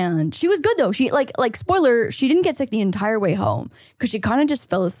 And she was good though. She like spoiler, she didn't get sick the entire way home because she kind of just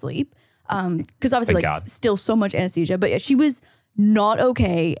fell asleep. Because obviously still so much anesthesia, but yeah, she was not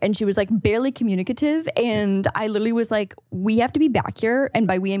okay. And she was like barely communicative. And I literally was like, we have to be back here. And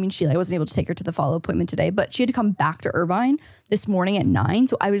by we, I mean Sheila. I wasn't able to take her to the follow appointment today, but she had to come back to Irvine this morning at 9.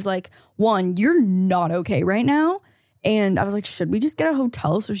 So I was like, one, you're not okay right now. And I was like, should we just get a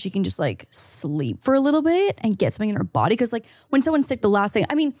hotel so she can just like sleep for a little bit and get something in her body? Because like when someone's sick, the last thing,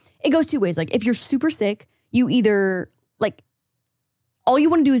 I mean, it goes two ways. Like if you're super sick, you either like all you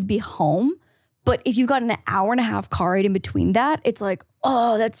want to do is be home. But if you've got an hour and a half car ride in between that, it's like,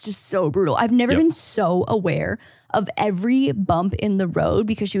 oh, that's just so brutal. I've never been so aware of every bump in the road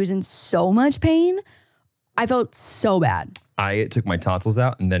because she was in so much pain. I felt so bad. I took my tonsils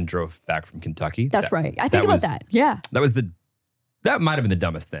out and then drove back from Kentucky. That's right. I think about that. Yeah. That might have been the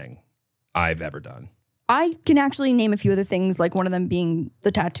dumbest thing I've ever done. I can actually name a few other things, like one of them being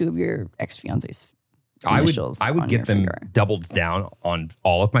the tattoo of your ex-fiance's initials. I would get them finger. doubled down on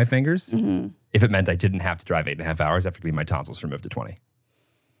all of my fingers if it meant I didn't have to drive 8.5 hours after getting my tonsils removed to 20.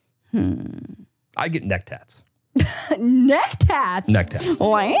 I'd get neck tats. Neck tats? Neck tats.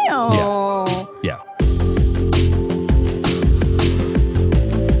 Wow. Yeah.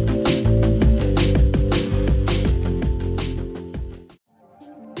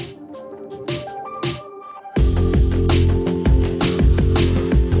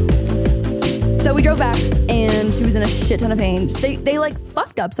 So we drove back and she was in a shit ton of pain. They like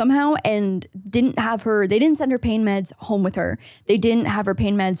fucked up somehow and they didn't send her pain meds home with her. They didn't have her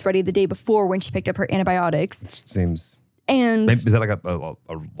pain meds ready the day before when she picked up her antibiotics. Which seems... And is that like a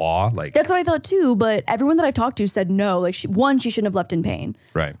law? Like that's what I thought too, but everyone that I've talked to said no. Like she shouldn't have left in pain.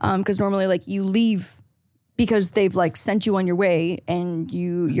 Right. Because normally like you leave because they've like sent you on your way and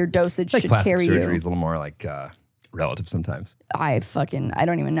your dosage like should plastic carry surgery you. is a little more like relative sometimes. I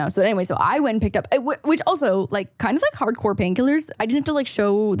don't even know. So anyway, so I went and picked up, which also like kind of like hardcore painkillers. I didn't have to like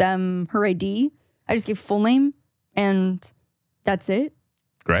show them her ID. I just gave full name and that's it.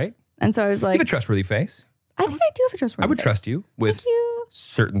 Great. And so I was like, you have a trustworthy face. I think I do have a trustworthy face. I would trust you with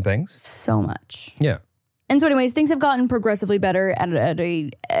certain things. So much. Yeah. And so anyways, things have gotten progressively better at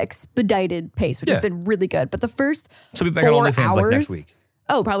a expedited pace, which has been really good. But the first So we'll be back on OnlyFans like next week.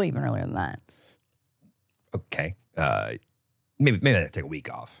 Oh, probably even earlier than that. Okay. Maybe I'd take a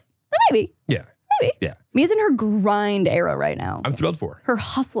week off. Maybe. Yeah. Maybe. Yeah. Mia's in her grind era right now. I'm thrilled for her. Her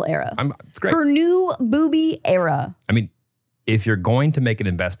hustle era. It's great. Her new booby era. I mean, if you're going to make an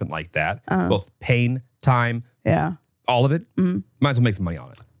investment like that, both pain, time, all of it, might as well make some money on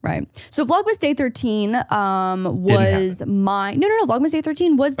it. Right. So Vlogmas Day 13 was my... No. Vlogmas Day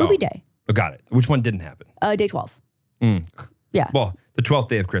 13 was booby day. Oh, got it. Which one didn't happen? Day 12. Yeah. Well, the 12th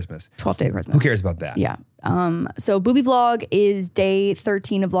day of Christmas. 12th day of Christmas. Who cares about that? Yeah. So Booby Vlog is day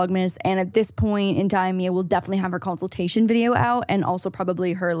 13 of Vlogmas. And at this point in time, Mia will definitely have her consultation video out and also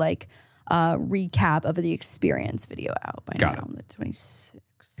probably her like recap of the experience video out by now. The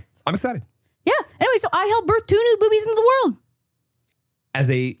 26th. I'm excited. Yeah. Anyway, so I helped birth 2 new boobies into the world. As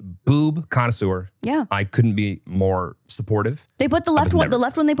a boob connoisseur, I couldn't be more supportive. They put the left one. The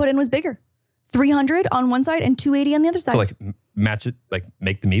left one they put in was bigger, 300 on one side and 280 on the other side. So like match it, like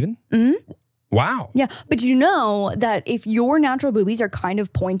make them even. Mm-hmm. Wow. Yeah, but you know that if your natural boobies are kind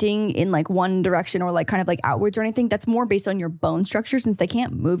of pointing in like one direction or like kind of like outwards or anything, that's more based on your bone structure since they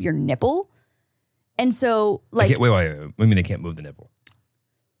can't move your nipple. And so like, wait. What do you mean they can't move the nipple?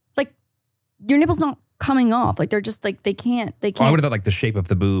 Like your nipple's not coming off. Like they're just like, they can't. Oh, I would have thought like the shape of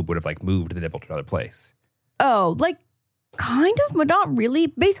the boob would have like moved the nipple to another place. Oh, like kind of, but not really.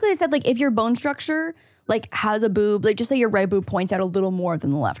 Basically I said like if your bone structure like has a boob, like just say your right boob points out a little more than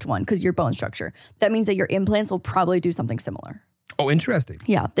the left one because your bone structure, that means that your implants will probably do something similar. Oh, interesting.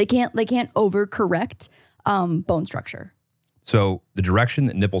 Yeah, they can't overcorrect bone structure. So the direction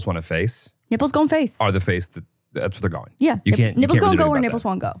that nipples want to face, nipples gonna face, are the face that That's what they're going. Yeah. You can't. Nipples you can't don't really go where do nipples that.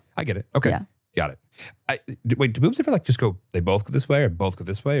 won't go. I get it. Okay. Yeah. Got it. Wait, do boobs ever like just go, they both go this way or both go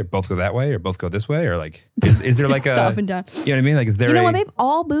this way or both go that way or both go this way? Or like, is there like up and down. You know what I mean? Like, is there You know what, babe?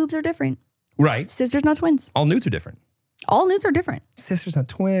 All boobs are different. Right. Sisters, not twins. All nudes are different. All nudes are different. Sisters, not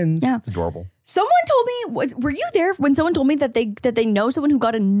twins. Yeah. It's adorable. Someone told me, were you there when someone told me that they know someone who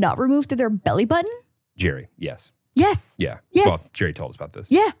got a nut removed through their belly button? Jerry, yes. Yes. Yeah. Yes. Well, Jerry told us about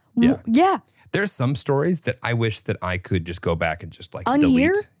this. Yeah. Yeah. Yeah. There's some stories that I wish that I could just go back and just like Unhear?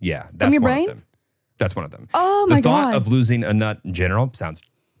 delete. Yeah. That's your one brain? of them. That's one of them. Oh my The thought God. of losing a nut in general sounds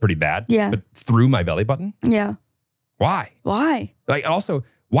pretty bad. Yeah. But through my belly button? Yeah. Why? Why? Like, also,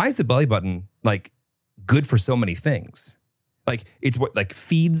 why is the belly button like good for so many things? Like, it's what like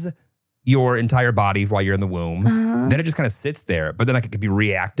feeds your entire body while you're in the womb. Then it just kind of sits there, but then like it could be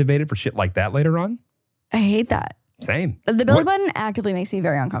reactivated for shit like that later on. I hate that. Same. The belly button actively makes me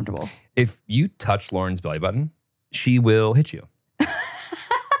very uncomfortable. If you touch Lauren's belly button, she will hit you.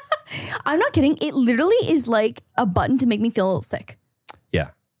 I'm not kidding. It literally is like a button to make me feel sick. Yeah.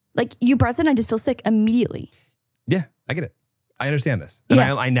 Like you press it and I just feel sick immediately. Yeah, I get it. I understand this. And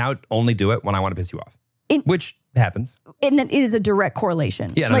Yeah. I now only do it when I want to piss you off, which happens. And then it is a direct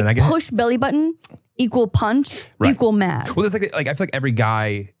correlation. Yeah, no, like I get it. push belly button equal punch Right. equal mad. Well, there's like I feel like every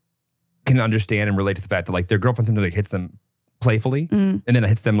guy can understand and relate to the fact that like their girlfriend sometimes like hits them playfully and then it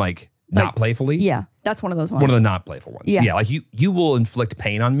hits them like not playfully. Yeah, that's one of those ones. One of the not playful ones. Yeah. Yeah, like you will inflict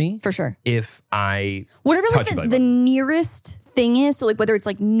pain on me For sure. if I Whatever touch like your belly the button. nearest thing is, so like whether it's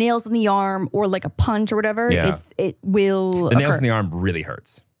like nails in the arm or like a punch or whatever, Yeah. it will The nails occur. in the arm really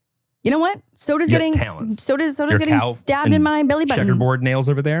hurts. You know what? So does Your getting talons. so does Your getting cow stabbed and in my belly button. Checkerboard nails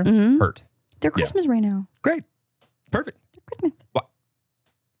over there hurt. They're Christmas right now. Great. Perfect. Christmas.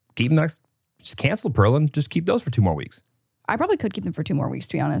 Keep them next. Just cancel Pearl and just keep those for 2 more weeks. I probably could keep them for 2 more weeks,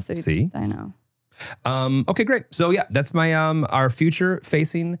 to be honest. See? I know. Okay, great. So yeah, that's my our future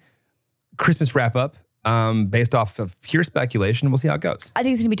facing Christmas wrap up. Based off of pure speculation. We'll see how it goes. I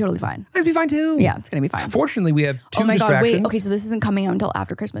think it's gonna be totally fine. It's gonna be fine too. Yeah, it's gonna be fine. Fortunately, we have two Oh my God, distractions. wait. Okay, so this isn't coming out until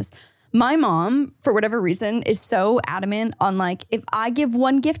after Christmas. My mom, for whatever reason, is so adamant on like, if I give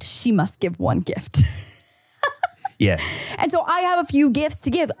one gift, she must give one gift. Yeah. And so I have a few gifts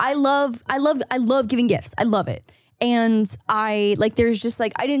to give. I love giving gifts. I love it. And I like, there's just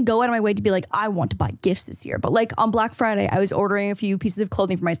like, I didn't go out of my way to be like, I want to buy gifts this year. But like on Black Friday, I was ordering a few pieces of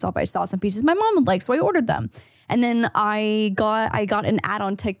clothing for myself. I saw some pieces my mom would like, so I ordered them. And then I got an ad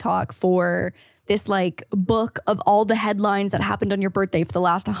on TikTok for this like book of all the headlines that happened on your birthday for the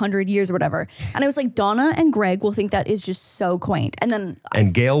last 100 years or whatever. And I was like, Donna and Greg will think that is just so quaint. And then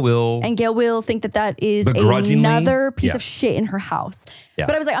Gail will think that is begrudgingly, another piece yeah. of shit in her house. Yeah.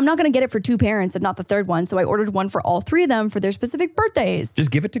 But I was like, I'm not going to get it for 2 parents and not the third one. So I ordered one for all 3 of them for their specific birthdays.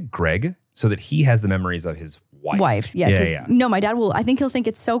 just give it to Greg so that he has the memories of his wife. Yeah. Yeah. No, my dad will. I think he'll think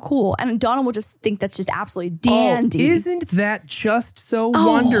it's so cool. And Donna will just think that's just absolutely dandy. Isn't that just so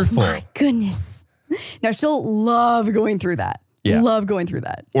wonderful? Oh my goodness. Now she'll love going through that. Yeah. Love going through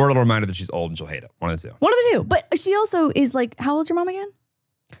that. Or a little reminder that she's old and she'll hate it. One of the two. One of the two. But she also is like, how old's your mom again?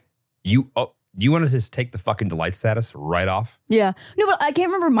 You want to just take the fucking delight status right off? Yeah. No, but I can't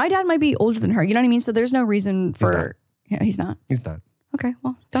remember. My dad might be older than her. You know what I mean? So there's no reason for. Yeah, he's not. He's not. Okay.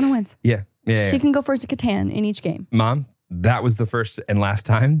 Well, Donna wins. Yeah. She can go first to Catan in each game. Mom, that was the first and last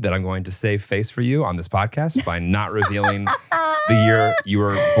time that I'm going to save face for you on this podcast by not revealing the year you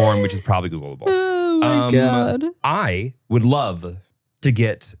were born, which is probably Googleable. Oh my God. I would love to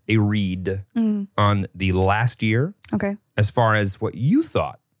get a read on the last year Okay. as far as what you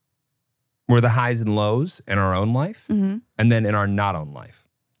thought were the highs and lows in our own life and then in our not own life.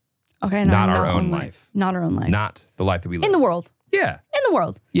 Okay. Not our own life. Not our own life. Not the life that we live. in the world. Yeah. In the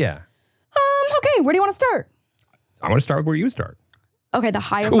world. Yeah. Okay. Where do you want to start? I want to start with where you start. Okay. The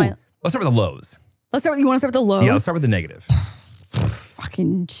high of Ooh, my. let's start with the lows. Let's start. You want to start with the lows? Yeah, let's start with the negative.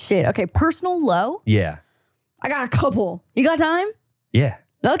 Fucking shit. Okay. Personal low. Yeah. I got a couple. You got time? Yeah.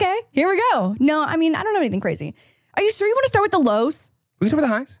 Okay. Here we go. No, I mean, I don't have anything crazy. Are you sure you want to start with the lows? We can start with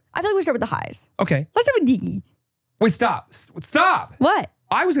the highs. I feel like we start with the highs. Okay. Let's start with Diggy. Wait, stop. Stop. What?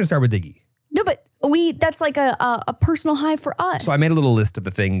 I was going to start with Diggy. No, but that's like a personal high for us. So I made a little list of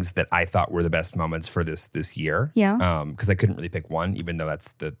the things that I thought were the best moments for this year. Yeah. Because I couldn't really pick one, even though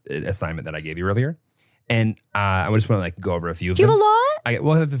that's the assignment that I gave you earlier. And I just want to like go over a few of Do you them. have a lot?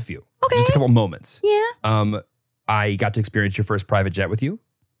 We'll have a few. Okay. Just a couple moments. Yeah. I got to experience your first private jet with you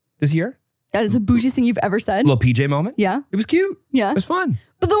this year. That is the bougiest thing you've ever said. Little PJ moment. Yeah. It was cute. Yeah. It was fun.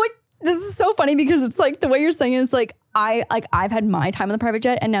 But the way, this is so funny because it's like the way you're saying it is like I've had my time on the private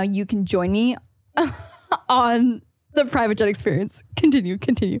jet and now you can join me on the private jet experience. Continue.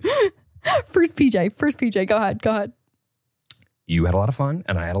 First PJ. Go ahead. You had a lot of fun,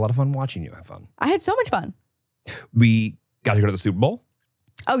 and I had a lot of fun watching you have fun. I had so much fun. We got to go to the Super Bowl.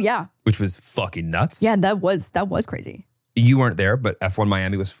 Oh, yeah. Which was fucking nuts. Yeah, that was crazy. You weren't there, but F1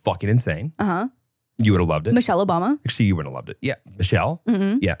 Miami was fucking insane. Uh-huh. You would have loved it. Michelle Obama. Actually, you wouldn't have loved it. Yeah, Michelle.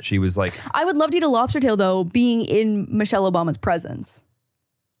 Mm-hmm. Yeah, she was like... I would love to eat a lobster tail, though, being in Michelle Obama's presence.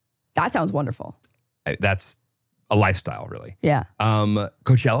 That sounds wonderful. That's a lifestyle, really. Yeah.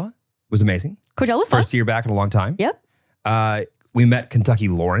 Coachella was amazing. Coachella was fun. First year back in a long time. Yep. We met Kentucky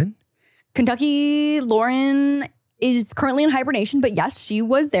Lauren. Kentucky Lauren is currently in hibernation, but yes, she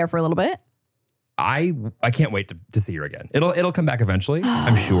was there for a little bit. I can't wait to see her again. It'll come back eventually,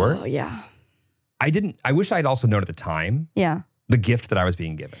 I'm sure. Oh, yeah. I wish I had also known at the time. Yeah. The gift that I was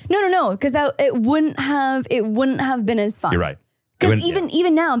being given. No, because it wouldn't have been as fun. You're right. Because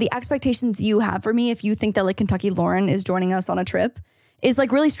even now, the expectations you have for me, if you think that like Kentucky Lauren is joining us on a trip, is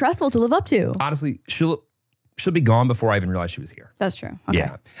like really stressful to live up to. Honestly, she'll be gone before I even realized she was here. That's true. Okay.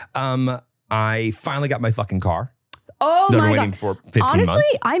 Yeah. I finally got my fucking car. Oh that my I've been waiting for 15 Honestly,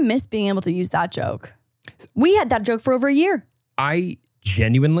 months. I miss being able to use that joke. We had that joke for over a year. I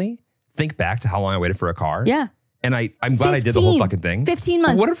genuinely think back to how long I waited for a car. Yeah. And I'm glad I did the whole fucking thing. 15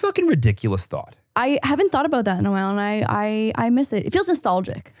 months. But what a fucking ridiculous thought. I haven't thought about that in a while, and I miss it. It feels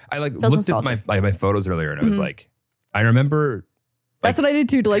nostalgic. I looked at my photos earlier, and I was like, I remember. That's what I did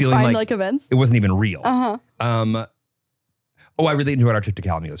too, to like find like events. It wasn't even real. Uh-huh. I really enjoyed our trip to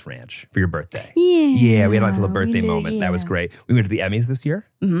Calamigos Ranch for your birthday. Yeah. We had a nice little birthday moment. That was great. We went to the Emmys this year.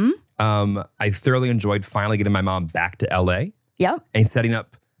 Mm-hmm. I thoroughly enjoyed finally getting my mom back to LA. Yep. And setting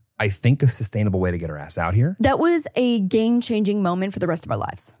up, I think, a sustainable way to get her ass out here. That was a game-changing moment for the rest of our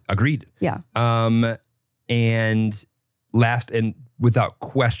lives. Agreed. Yeah. And last and without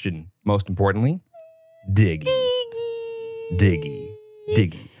question, most importantly, Diggy.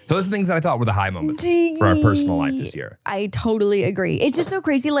 So those are things that I thought were the high moments for our personal life this year. I totally agree. It's just so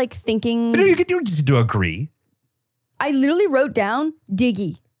crazy, like thinking. You could do agree. I literally wrote down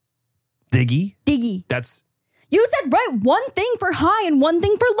Diggy. Diggy? That's. You said write one thing for high and one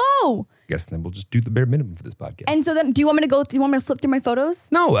thing for low. I guess then we'll just do the bare minimum for this podcast. And so then, do you want me to flip through my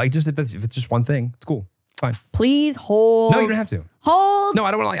photos? No, if it's just one thing, it's cool. It's fine. Please hold. No, you don't have to. Hold. No,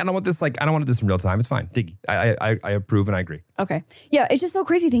 I don't want this. I don't want this in real time. It's fine. Diggy. I approve and I agree. Okay. Yeah, it's just so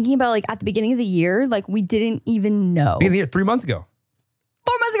crazy thinking about like at the beginning of the year, like we didn't even know. Beginning of the year, 3 months ago.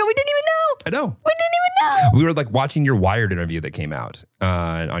 4 months ago, we didn't even know. I know. We didn't even know. We were like watching your Wired interview that came out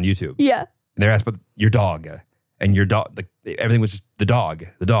on YouTube. Yeah. And they're asked about your dog. And your dog, like everything was just the dog.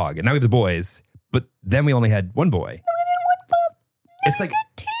 And now we have the boys, but then we only had one boy. Then we had one pup. It's like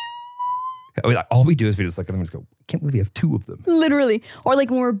two. All we do is we just look at them and just go, I can't believe we have two of them. Literally. Or like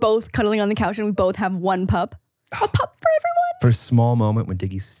when we're both cuddling on the couch and we both have one pup. A pup for everyone. For a small moment when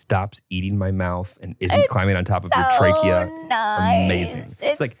Diggy stops eating my mouth and isn't climbing on top of your trachea. Nice. Amazing.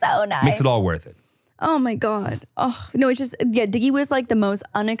 It's like so nice. Makes it all worth it. Oh my God. Oh, no, it's just, yeah, Diggy was like the most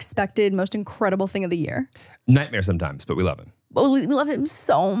unexpected, most incredible thing of the year. Nightmare sometimes, but we love him. Well, we love him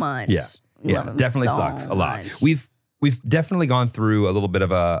so much. Yeah, definitely so sucks a lot. much. We've definitely gone through a little bit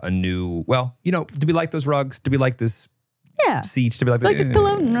of a new, well, do we like those rugs? Do we like this seat? Do we like this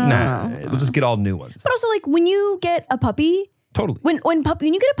pillow? No. We'll just get all new ones. But also like when you get a puppy, totally. When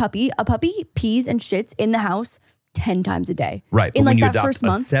you get a puppy pees and shits in the house 10 times a day. Right. In but like when you that adopt first a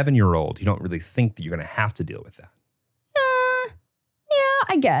month. 7-year-old, you don't really think that you're going to have to deal with that. Yeah,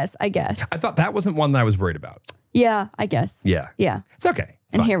 I guess. I thought that wasn't one that I was worried about. Yeah, I guess. Yeah. Yeah. It's okay.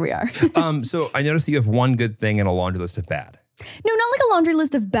 It's And fine. here we are. So I noticed that you have one good thing and a laundry list of bad. No, not like a laundry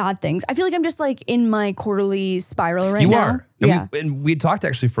list of bad things. I feel like I'm just like in my quarterly spiral right You now. are. Yeah. And we talked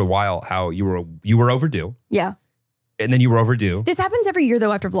actually for a while how you were overdue. Yeah. And then you were overdue. This happens every year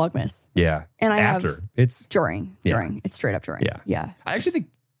though after Vlogmas. Yeah. And I After. have It's during. Yeah. It's straight up during. Yeah. Yeah. I actually think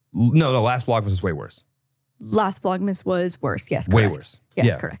no, last vlog was way worse. Last Vlogmas was worse. Yes, Way correct. worse. Yes,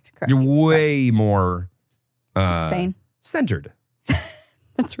 Yeah. correct. You're way more sane. centered.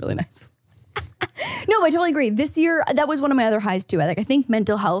 That's really nice. No, I totally agree. This year, that was one of my other highs too. I think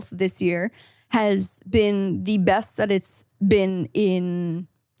mental health this year has been the best that it's been in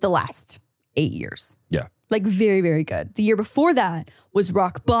the last 8 years. Yeah. Like very, very good. The year before that was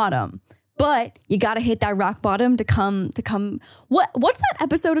rock bottom. But you got to hit that rock bottom to come. What's that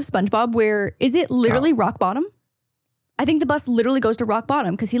episode of SpongeBob where is it literally rock bottom? I think the bus literally goes to rock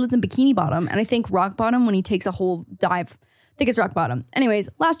bottom because he lives in Bikini Bottom. And I think rock bottom when he takes a whole dive, I think it's rock bottom. Anyways,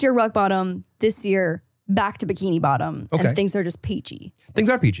 last year rock bottom, this year back to Bikini Bottom. Okay. And things are just peachy. Things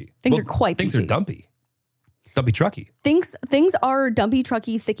are peachy. Things are quite things peachy. are dumpy. Dumpy trucky. Things are dumpy,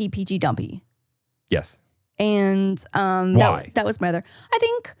 trucky, thicky, peachy, dumpy. Yes. And Why? that was my other. I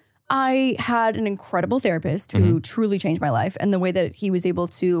think I had an incredible therapist who truly changed my life, and the way that he was able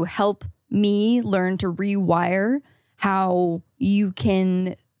to help me learn to rewire how you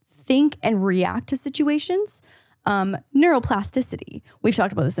can think and react to situations. Neuroplasticity. We've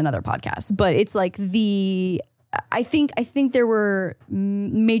talked about this in other podcasts, but it's like I think there were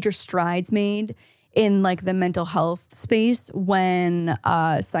major strides made in like the mental health space when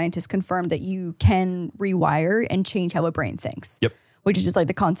scientists confirmed that you can rewire and change how a brain thinks. Yep. Which is just like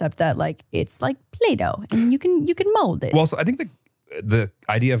the concept that like it's like Play-Doh and you can mold it. Well, so I think the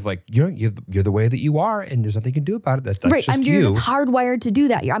idea of like you're the way that you are and there's nothing you can do about it. That's right. Just You're just hardwired to do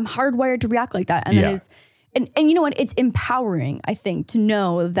that. I'm hardwired to react like that, and that is. And you know what? It's empowering, I think, to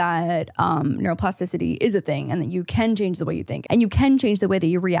know that neuroplasticity is a thing and that you can change the way you think and you can change the way that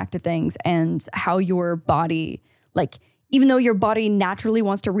you react to things and how your body, like, even though your body naturally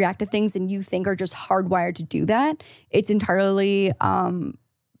wants to react to things and you think are just hardwired to do that, it's entirely,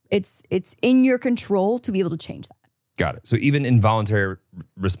 it's in your control to be able to change that. Got it. So even involuntary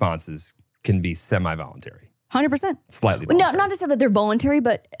responses can be semi-voluntary. 100%. Slightly voluntary. Not to say that they're voluntary,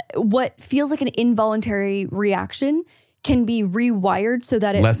 but what feels like an involuntary reaction can be rewired so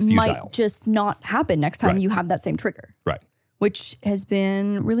that it might just not happen next time you have that same trigger. Right. Which has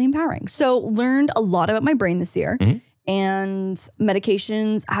been really empowering. So learned a lot about my brain this year. And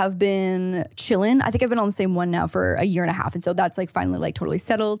medications have been chilling. I think I've been on the same one now for a year and a half. And so that's like finally like totally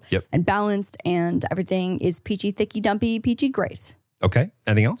settled and balanced and everything is peachy, thicky, dumpy, peachy, great. Okay.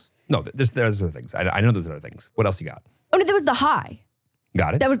 Anything else? No, there's other things. I know there's other things. What else you got? Oh, no, that was the high.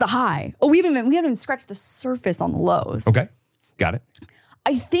 Got it. That was the high. Oh, we haven't even scratched the surface on the lows. Okay. Got it.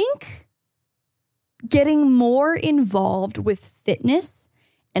 I think getting more involved with fitness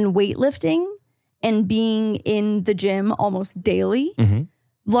and weightlifting and being in the gym almost daily.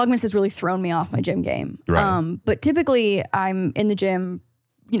 Vlogmas has really thrown me off my gym game. Right. But typically I'm in the gym,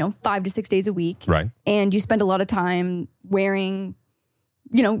 5 to 6 days a week. Right. And you spend a lot of time wearing,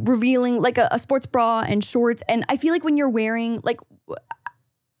 revealing like a sports bra and shorts. And I feel like when you're wearing like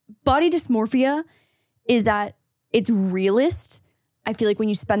body dysmorphia is at its realest, I feel like when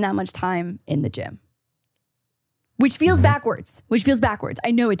you spend that much time in the gym. Which feels backwards.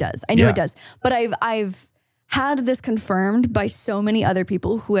 I know it does. It does. But I've had this confirmed by so many other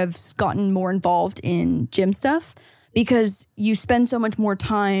people who have gotten more involved in gym stuff because you spend so much more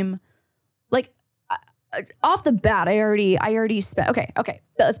time. Like off the bat, I already spent. Okay.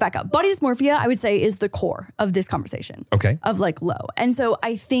 Let's back up. Body dysmorphia, I would say, is the core of this conversation. Okay. Of like low. And so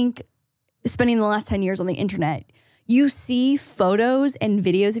I think spending the last 10 years on the internet, you see photos and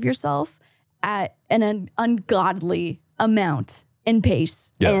videos of yourself at an ungodly amount and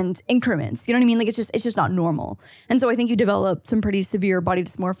pace and increments. You know what I mean? Like it's just not normal. And so I think you develop some pretty severe body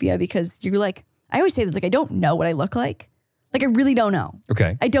dysmorphia because you're like, I always say this, like, I don't know what I look like. Like, I really don't know.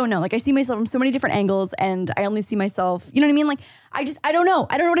 Okay. I don't know. Like, I see myself from so many different angles and I only see myself, you know what I mean? Like, I don't know.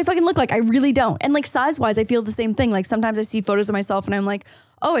 I don't know what I fucking look like. I really don't. And like size-wise, I feel the same thing. Like sometimes I see photos of myself and I'm like,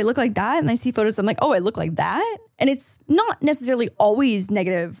 oh, I look like that. And I see photos, I'm like, oh, I look like that. And it's not necessarily always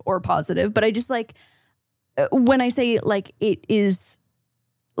negative or positive, but I just like, when I say like it is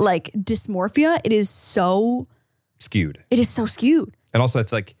like dysmorphia, it is so skewed. It is so skewed. And also I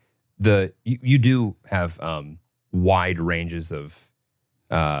feel like you do have wide ranges of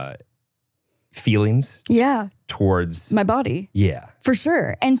feelings towards my body. Yeah. For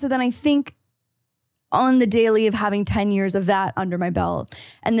sure. And so then I think on the daily of having 10 years of that under my belt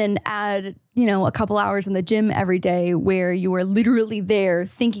and then add, a couple hours in the gym every day where you are literally there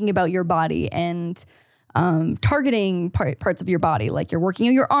thinking about your body and targeting parts of your body, like you're working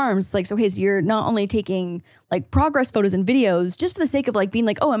on your arms, like, so you're not only taking like progress photos and videos just for the sake of like being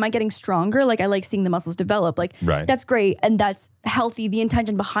like, oh, am I getting stronger? Like I like seeing the muscles develop. Like that's great. And that's healthy. The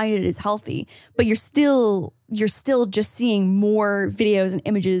intention behind it is healthy, but you're still just seeing more videos and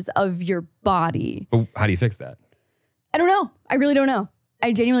images of your body. But how do you fix that? I don't know. I really don't know.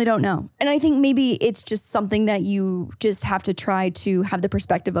 I genuinely don't know. And I think maybe it's just something that you just have to try to have the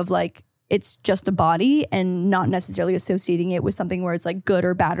perspective of like, it's just a body and not necessarily associating it with something where it's like good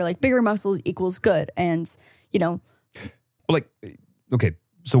or bad or like bigger muscles equals good. And, like, okay,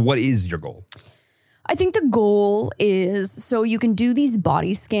 so what is your goal? I think the goal is so you can do these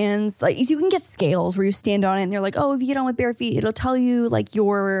body scans. Like you can get scales where you stand on it and they're like, oh, if you get on with bare feet, it'll tell you like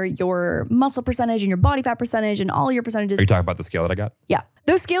your muscle percentage and your body fat percentage and all your percentages. Are you talking about the scale that I got? Yeah.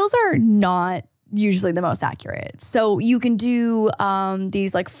 Those scales are not usually the most accurate. So you can do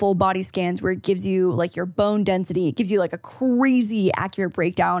these like full body scans where it gives you like your bone density. It gives you like a crazy accurate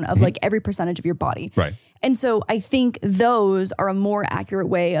breakdown of like every percentage of your body. Right. And so I think those are a more accurate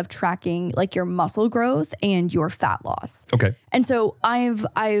way of tracking like your muscle growth and your fat loss. Okay. And so I've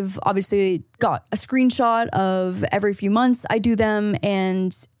obviously got a screenshot of every few months I do them,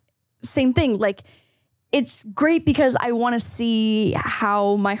 and same thing, like it's great because I want to see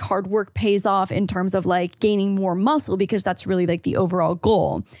how my hard work pays off in terms of like gaining more muscle, because that's really like the overall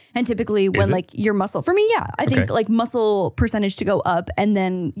goal. And typically when like your muscle, for me, yeah, I think like muscle percentage to go up, and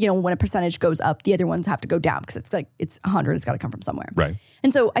then, you know, when a percentage goes up, the other ones have to go down because it's like, it's 100, it's got to come from somewhere. Right.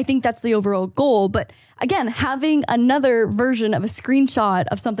 And so I think that's the overall goal. But again, having another version of a screenshot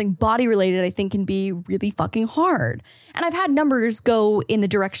of something body related, I think can be really fucking hard. And I've had numbers go in the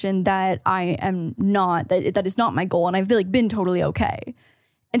direction that I am not, that is not my goal. And I've like been totally okay.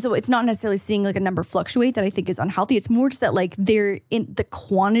 And so it's not necessarily seeing like a number fluctuate that I think is unhealthy. It's more just that like they're in the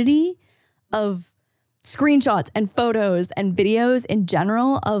quantity of screenshots and photos and videos in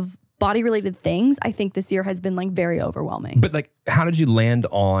general of body related things, I think this year has been like very overwhelming. But like, how did you land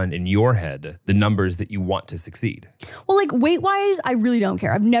on in your head the numbers that you want to succeed? Well, like weight wise, I really don't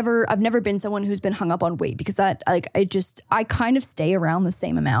care. I've never been someone who's been hung up on weight, because that like I kind of stay around the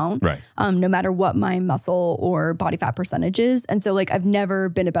same amount, right? No matter what my muscle or body fat percentage is, and so like I've never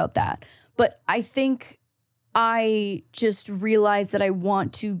been about that. But I think I just realized that I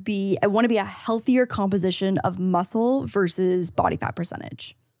want to be a healthier composition of muscle versus body fat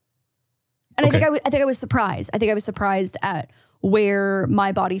percentage. And okay. I think I was surprised. I think I was surprised at where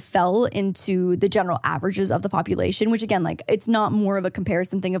my body fell into the general averages of the population, which again, like it's not more of a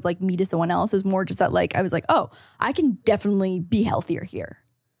comparison thing of like me to someone else. It's more just that like, I was like, oh, I can definitely be healthier here.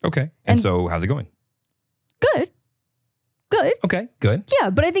 Okay. And so how's it going? Good. Okay, good. Yeah.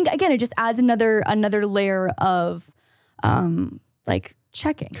 But I think again, it just adds another layer of like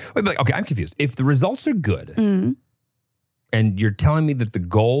checking. Wait, but okay, I'm confused. If the results are good, and you're telling me that the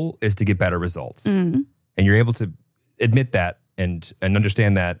goal is to get better results, and you're able to admit that and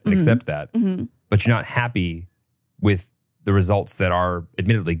understand that and accept that, but you're not happy with the results that are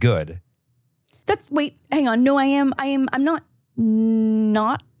admittedly good. Wait, hang on. No, I'm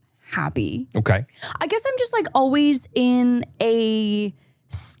not happy. Okay. I guess I'm just like always in a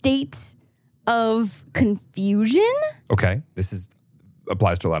state of confusion. Okay. This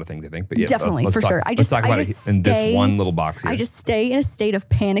applies to a lot of things, I think. But yeah, definitely, for sure. Let's talk about it in this one little box here. I just stay in a state of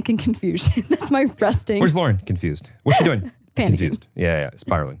panic and confusion. That's my resting. Where's Lauren? Confused. What's she doing? Panicking. Confused. Yeah,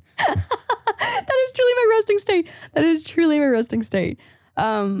 spiraling. That is truly my resting state.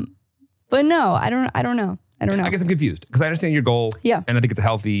 But no, I don't know. I guess I'm confused because I understand your goal. Yeah. And I think it's a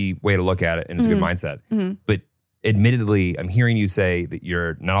healthy way to look at it and it's a good mindset. But admittedly, I'm hearing you say that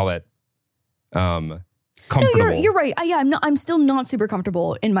you're not all that comfortable. No, you're right. I'm still not super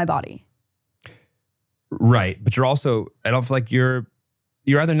comfortable in my body. Right. But you're also, I don't feel like you're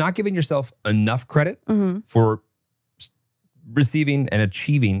either not giving yourself enough credit for receiving and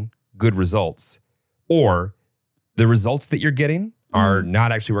achieving good results, or the results that you're getting are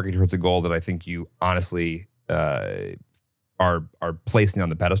not actually working towards a goal that I think you honestly are placing on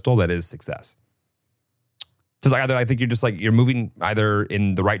the pedestal that is success. So it's like either I think you're moving either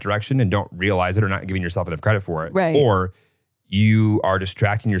in the right direction and don't realize it or not giving yourself enough credit for it. Right. Or you are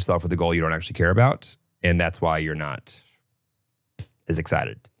distracting yourself with a goal you don't actually care about. And that's why you're not as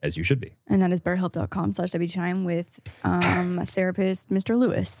excited as you should be. And that is BetterHelp.com/WTime with a therapist, Mr.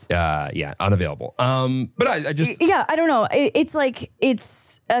 Lewis. Yeah, unavailable. But I just... Yeah, I don't know. It's like,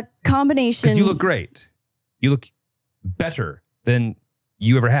 it's a combination. Because you look great. You look better than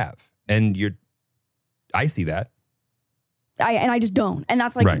you ever have. And I see that. I just don't. And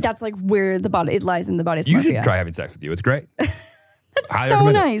that's like, That's like where it lies in the body. You should try having sex with you. It's great. That's so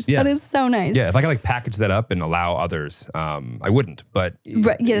nice. Yeah. That is so nice. Yeah, if I could like package that up and allow others, I wouldn't. But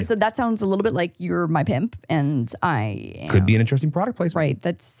yeah, so that sounds a little bit like you're my pimp, and I could be an interesting product placement. Right,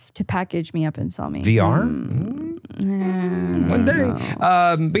 that's to package me up and sell me. VR, one day.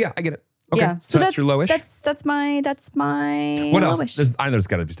 But yeah, I get it. Okay, yeah, so that's your lowish. That's my. What lowish. else? I know there's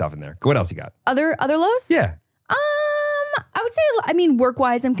got to be stuff in there. What else you got? Other lows? Yeah. I would say,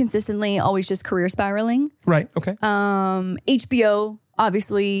 work-wise, I'm consistently always just career spiraling. Right. Okay. HBO,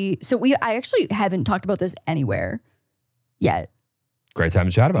 obviously. So I actually haven't talked about this anywhere yet. Great time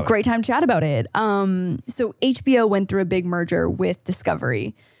to chat about it. So HBO went through a big merger with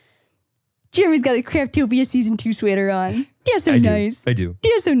Discovery. Jeremy's got a Craftopia season 2 sweater on. Yeah, so nice. I do.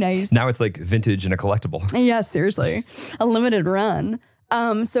 Yeah, so nice. Now it's like vintage and a collectible. Yeah, seriously. A limited run.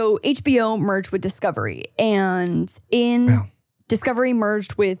 So HBO merged with Discovery, and Discovery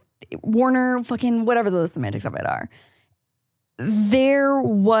merged with Warner, fucking whatever the semantics of it are. It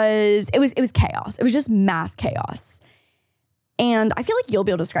was chaos. It was just mass chaos. And I feel like you'll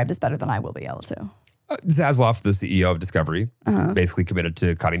be able to describe this better than I will be able to. Zaslav, the CEO of Discovery, basically committed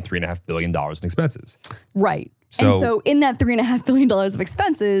to cutting $3.5 billion in expenses. Right. So in that $3.5 billion of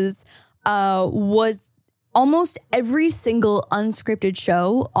expenses was almost every single unscripted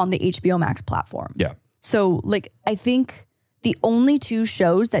show on the HBO Max platform. Yeah. So like, I think the only two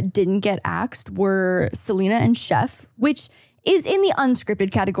shows that didn't get axed were Selena and Chef, which is in the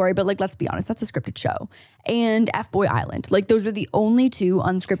unscripted category, but like, let's be honest, that's a scripted show. And F-Boy Island. Like those were the only two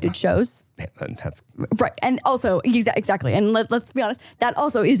unscripted shows. That's right. And also, exactly. And let's be honest, that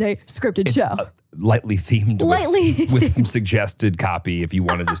also is a scripted show. Lightly themed. With some suggested copy if you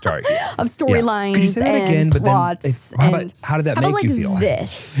wanted to start. Of storylines Could you say that and again, plots. How did that make you feel?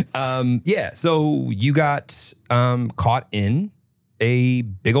 This? So you got caught in a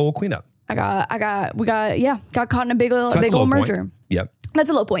big old cleanup. Got caught in a big old merger. Point. Yep. That's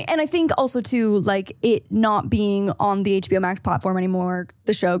a low point. And I think also too, like it not being on the HBO Max platform anymore,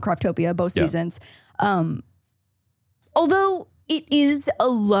 the show Craftopia, both seasons. Although it is a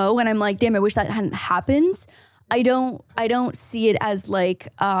low and I'm like, damn, I wish that hadn't happened. I don't see it as like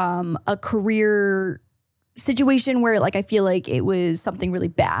a career situation where like I feel like it was something really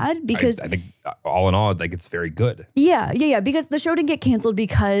bad because I think all in all, like it's very good. Yeah. Because the show didn't get canceled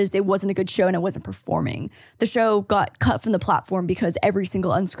because it wasn't a good show and it wasn't performing. The show got cut from the platform because every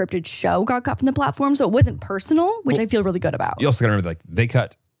single unscripted show got cut from the platform. So it wasn't personal, which I feel really good about. You also gotta remember, like they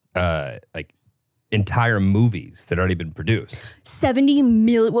cut like entire movies that had already been produced. 70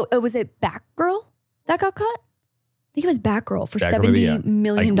 million. Was it Batgirl that got cut? I think it was Batgirl for $70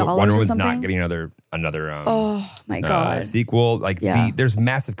 million like, Wonder or Woman's something. not getting another oh my God. Sequel. Like there's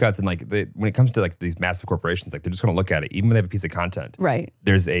massive cuts and like when it comes to like these massive corporations, like they're just going to look at it, even when they have a piece of content. Right.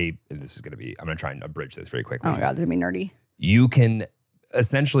 I'm going to try and abridge this very quickly. Oh my God, this is going to be nerdy. You can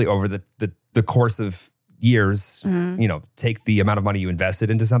essentially over the course of years, take the amount of money you invested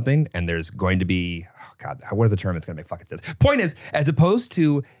into something and there's going to be, what is the term that's going to make fucking sense? Point is, as opposed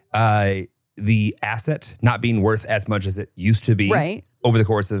to, the asset not being worth as much as it used to be over the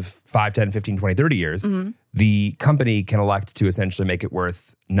course of 5, 10, 15, 20, 30 years, the company can elect to essentially make it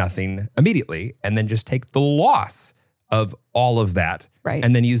worth nothing immediately and then just take the loss of all of that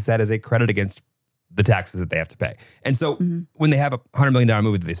and then use that as a credit against the taxes that they have to pay. And so when they have a $100 million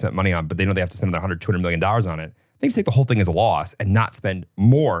movie that they spent money on, but they know they have to spend another $100, $200 million on it, they can take the whole thing as a loss and not spend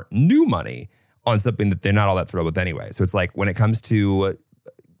more new money on something that they're not all that thrilled with anyway. So it's like when it comes to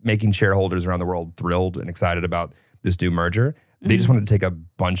making shareholders around the world thrilled and excited about this new merger, they just wanted to take a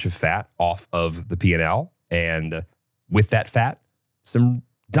bunch of fat off of the P&L. And with that fat, some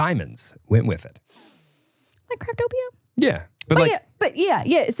diamonds went with it. Like Craftopia? Yeah. But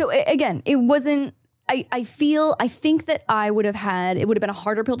yeah. So again, it wasn't, I think that it would have been a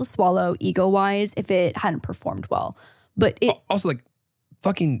harder pill to swallow ego-wise if it hadn't performed well. But it also like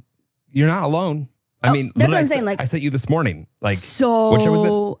fucking, you're not alone. I mean, that's what I'm saying. Like I sent you this morning. Like so, what show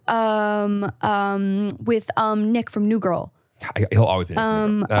was that? With Nick from New Girl. He'll always be.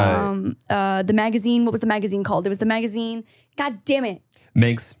 The magazine. What was the magazine called? It was the magazine. God damn it.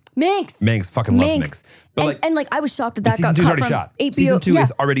 Minx. Fucking love Minx. But and I was shocked that got cut from shot. HBO. Season 2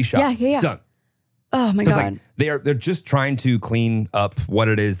 is already shot. Yeah. It's done. Oh my God. Like, they're just trying to clean up what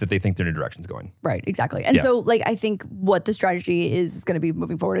it is that they think their new direction's going. Right. Exactly. And so like I think what the strategy is going to be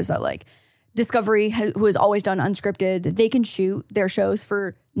moving forward is that like Discovery, who has always done unscripted, they can shoot their shows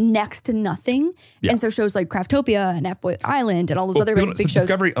for next to nothing. Yeah. And so shows like Craftopia and F-Boy Island and all those other big shows.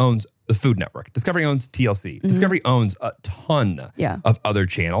 Discovery owns the Food Network. Discovery owns TLC. Discovery owns a ton of other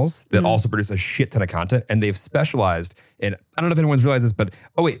channels that also produce a shit ton of content. And they've specialized in, I don't know if anyone's realized this, but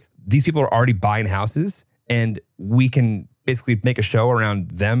these people are already buying houses and we can basically make a show around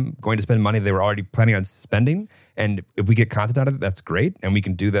them going to spend money they were already planning on spending. And if we get content out of it, that's great. And we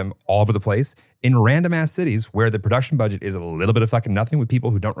can do them all over the place in random ass cities where the production budget is a little bit of fucking nothing with people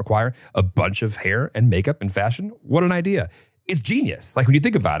who don't require a bunch of hair and makeup and fashion. What an idea. It's genius. Like when you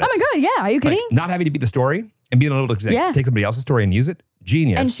think about it. Oh my God, yeah. Are you kidding? Like, not having to be the story and being able to take somebody else's story and use it.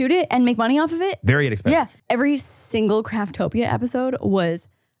 Genius. And shoot it and make money off of it. Very inexpensive. Yeah. Every single Craftopia episode was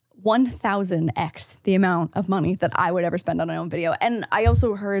 1,000x the amount of money that I would ever spend on my own video. And I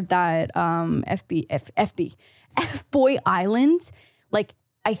also heard that F-Boy Island, like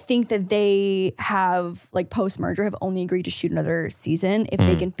I think that they have like post-merger have only agreed to shoot another season if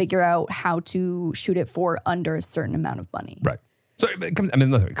they can figure out how to shoot it for under a certain amount of money. Right. So it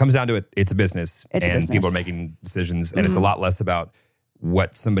comes down to it. It's a business people are making decisions and it's a lot less about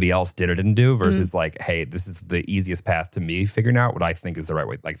what somebody else did or didn't do versus like, hey, this is the easiest path to me figuring out what I think is the right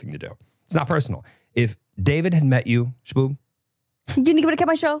way, thing to do. It's not personal. If David had met you, Shaboom. Do you think he would have kept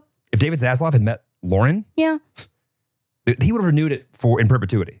my show? If David Zaslav had met Lauren. Yeah. He would have renewed it in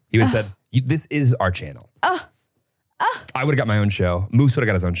perpetuity. He would have said, This is our channel. I would have got my own show. Moose would have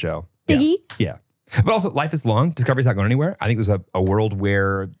got his own show. Diggy. Yeah. But also, life is long. Discovery's not going anywhere. I think there's a world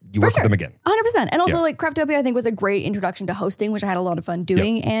where you work with them again. 100%. And also, like, Craftopia, I think, was a great introduction to hosting, which I had a lot of fun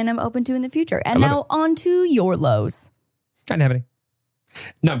doing, and I'm open to in the future. And now on to your lows. I didn't have any.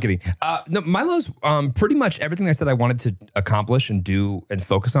 No, I'm kidding. No, my lows, pretty much everything I said I wanted to accomplish and do and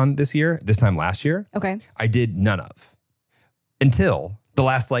focus on this time last year, I did none of until the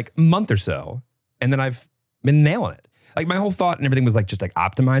last, like, month or so. And then I've been nailing it. Like, my whole thought and everything was like just like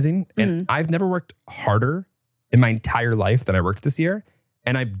optimizing. And I've never worked harder in my entire life than I worked this year.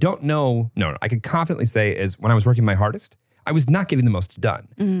 And I don't know, I could confidently say is when I was working my hardest, I was not getting the most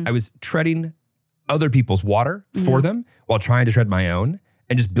done. I was treading other people's water for them while trying to tread my own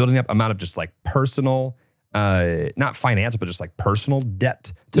and just building up amount of just like personal, not financial, but just like personal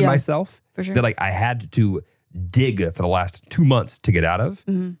debt to myself that like I had to dig for the last 2 months to get out of.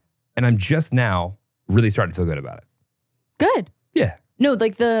 And I'm just now really starting to feel good about it. Good. Yeah. No,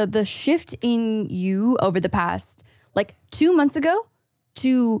 like the shift in you over the past like 2 months ago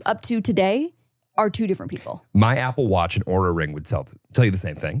to up to today are two different people. My Apple Watch and Oura Ring would tell you the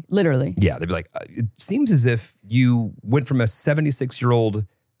same thing. Literally. Yeah. They'd be like, it seems as if you went from a 76-year-old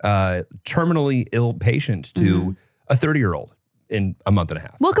terminally ill patient to a 30-year-old in a month and a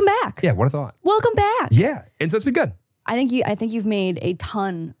half. Welcome back. Yeah. What a thought. Welcome back. Yeah. And so it's been good. I think you've made a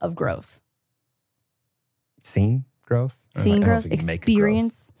ton of growth. Seen growth? Seen growth,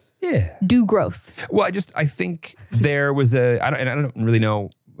 experience. Growth. Yeah. Do growth. Well, I think there was I don't really know.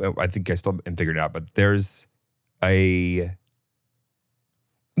 I think I still am figuring it out, but I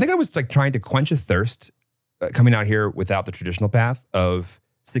think I was like trying to quench a thirst coming out here without the traditional path of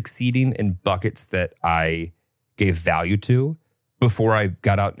succeeding in buckets that I gave value to before I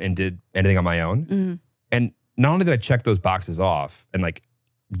got out and did anything on my own. And not only did I check those boxes off and like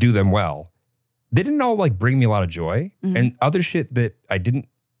do them well, they didn't all like bring me a lot of joy, and other shit that I didn't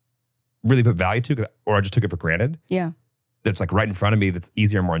really put value to, or I just took it for granted. Yeah. That's like right in front of me. That's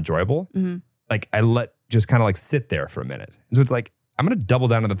easier and more enjoyable. Like I let just kind of like sit there for a minute. And so it's like, I'm going to double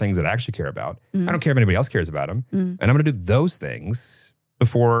down on the things that I actually care about. I don't care if anybody else cares about them. And I'm going to do those things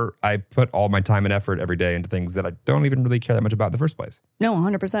before I put all my time and effort every day into things that I don't even really care that much about in the first place. No,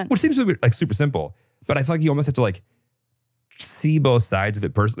 100%. Which seems to be like super simple, but I feel like you almost have to like see both sides of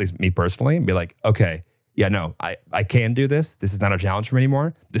it personally, me personally, and be like, okay, yeah, no, I can do this. This is not a challenge for me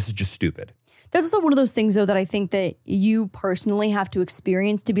anymore. This is just stupid. That's also one of those things, though, that I think that you personally have to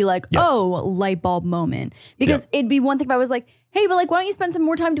experience to be like, oh, light bulb moment. Because it'd be one thing if I was like, hey, but like, why don't you spend some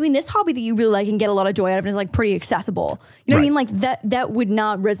more time doing this hobby that you really like and get a lot of joy out of, and it's like pretty accessible. You know what I mean? Like that would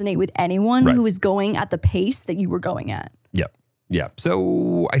not resonate with anyone who is going at the pace that you were going at. Yep. Yeah.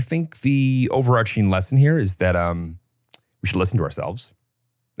 So I think the overarching lesson here is that we should listen to ourselves.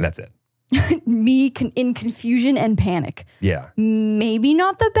 And that's it. Me in confusion and panic. Yeah. Maybe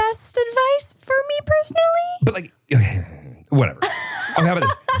not the best advice for me personally. But like, whatever. Okay, how about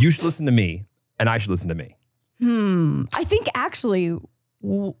this? You should listen to me and I should listen to me. I think actually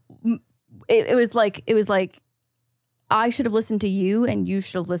it was like I should have listened to you and you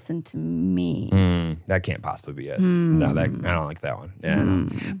should have listened to me. That can't possibly be it. No, I don't like that one.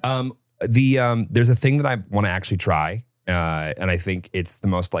 Yeah. There's a thing that I want to actually try. And I think it's the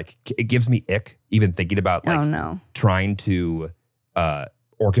most like, it gives me ick even thinking about like trying to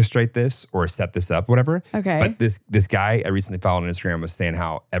orchestrate this or set this up, whatever. Okay. But this guy I recently followed on Instagram was saying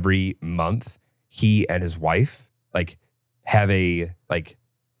how every month he and his wife like have they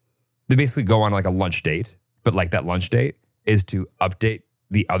basically go on like a lunch date, but like that lunch date is to update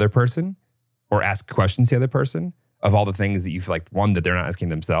the other person or ask questions to the other person of all the things that you feel like, one, that they're not asking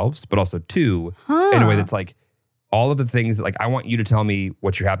themselves, but also two, in a way that's like, all of the things that like, I want you to tell me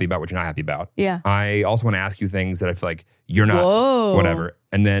what you're happy about, what you're not happy about. Yeah. I also want to ask you things that I feel like you're not, whatever.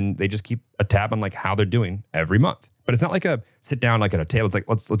 And then they just keep a tab on like how they're doing every month. But it's not like a sit down like at a table. It's like,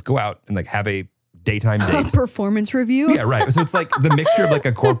 let's go out and like have a daytime date. Performance review. Yeah, right. So it's like the mixture of like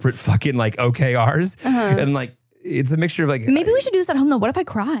a corporate fucking like OKRs. And like, it's a mixture of like. Maybe we should do this at home though. What if I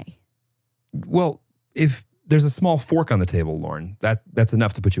cry? Well, if there's a small fork on the table, Lauren, that's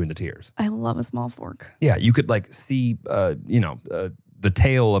enough to put you into tears. I love a small fork. Yeah, you could like see, the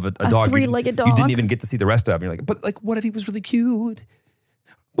tail of a dog. Three-legged dog. You didn't even get to see the rest of. And you're like, but like, what if he was really cute?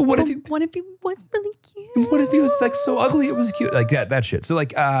 But what if he was really cute? What if he was like so ugly it was cute? Like that shit. So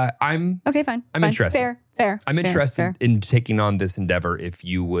like, I'm okay. Fine. I'm interested. Fair. I'm interested in taking on this endeavor. If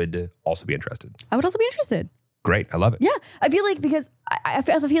you would also be interested, I would also be interested. Great. I love it. Yeah. I feel like because I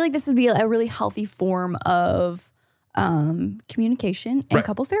feel like this would be a really healthy form of communication and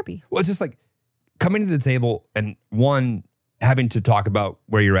couples therapy. Well, it's just like coming to the table and one, having to talk about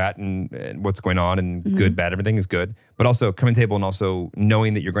where you're at and what's going on and good, bad, everything is good. But also coming to the table and also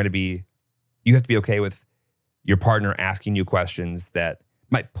knowing that you have to be okay with your partner asking you questions that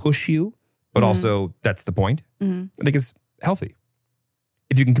might push you, but also that's the point. I think it's healthy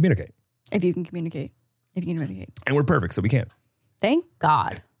if you can communicate. And we're perfect, so we can. Thank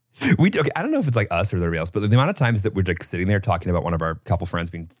God. I don't know if it's like us or everybody else, but the amount of times that we're like sitting there talking about one of our couple friends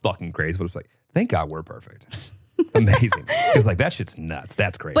being fucking crazy, but it's like, thank God we're perfect. Amazing. Because like that shit's nuts.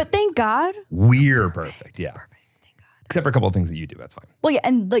 That's crazy. But thank God we're perfect. Yeah. Perfect. Thank God. Except for a couple of things that you do. That's fine. Well, yeah.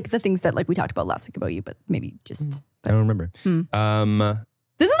 And like the things that like we talked about last week about you, but maybe just. I don't remember. This is the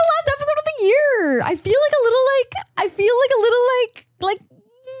last episode of the year. I feel like a little like.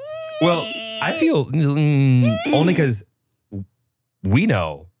 Well, I feel only because we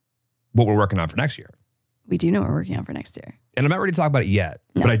know what we're working on for next year. We do know what we're working on for next year. And I'm not ready to talk about it yet,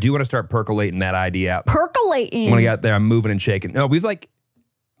 but I do want to start percolating that idea out. Percolating. When I got there, I'm moving and shaking. No, we've like,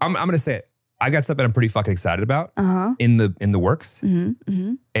 I'm going to say it. I got something I'm pretty fucking excited about in the works. And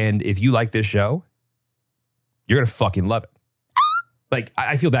if you like this show, you're going to fucking love it. Like,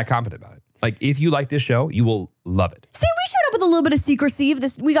 I feel that confident about it. Like, if you like this show, you will love it. See, we showed up with a little bit of secrecy.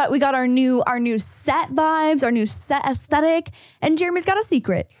 We got our new set vibes, our new set aesthetic, and Jeremy's got a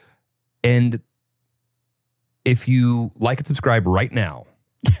secret. And if you like and subscribe right now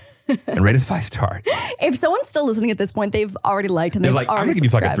and rate us 5 stars. If someone's still listening at this point, they've already liked and they're like, I'm going to give you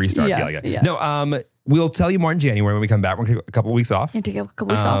fucking 3 stars. Yeah. No, we'll tell you more in January when we come back. We're going to take a couple of weeks off. Take a couple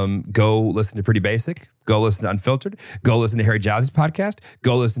weeks off. Go listen to Pretty Basic. Go listen to Unfiltered. Go listen to Harry Jowsey's podcast.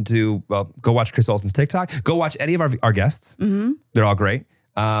 Go listen to, go watch Chris Olsen's TikTok. Go watch any of our guests. They're all great.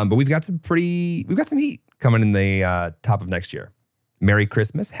 But we've got some heat coming in the top of next year. Merry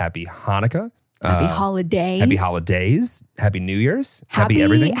Christmas. Happy Hanukkah. Happy holidays. Happy holidays. Happy New Year's. Happy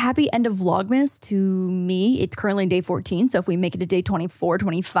everything. Happy end of Vlogmas to me. It's currently day 14. So if we make it to day 24,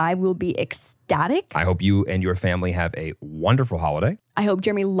 25, we'll be ecstatic. I hope you and your family have a wonderful holiday. I hope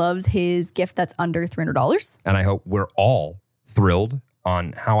Jeremy loves his gift that's under $300. And I hope we're all thrilled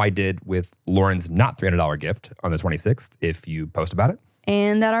on how I did with Lauren's not $300 gift on the 26th, if you post about it.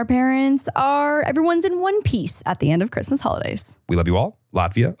 And that our parents everyone's in one piece at the end of Christmas holidays. We love you all.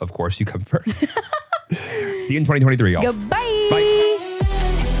 Latvia, of course, you come first. See you in 2023, y'all. Goodbye. Bye.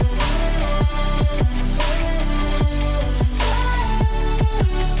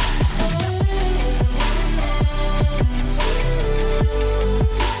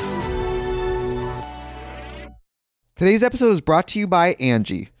 Today's episode is brought to you by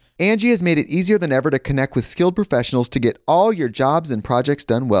Angie. Angie has made it easier than ever to connect with skilled professionals to get all your jobs and projects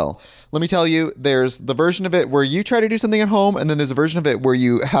done well. Let me tell you, there's the version of it where you try to do something at home, and then there's a version of it where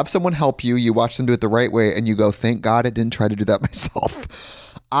you have someone help you, you watch them do it the right way, and you go, thank God I didn't try to do that myself.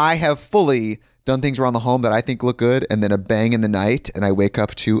 I have fully done things around the home that I think look good, and then a bang in the night, and I wake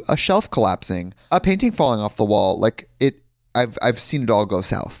up to a shelf collapsing, a painting falling off the wall. I've seen it all go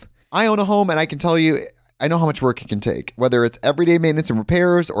south. I own a home, and I can tell you, I know how much work it can take. Whether it's everyday maintenance and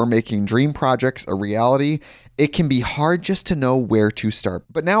repairs or making dream projects a reality, it can be hard just to know where to start.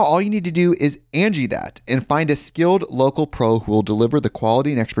 But now all you need to do is Angie that and find a skilled local pro who will deliver the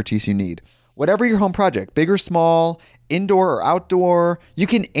quality and expertise you need. Whatever your home project, big or small, indoor or outdoor, you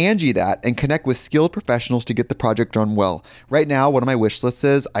can Angie that and connect with skilled professionals to get the project done well. Right now, one of my wish lists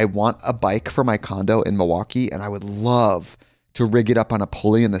is I want a bike for my condo in Milwaukee, and I would love to rig it up on a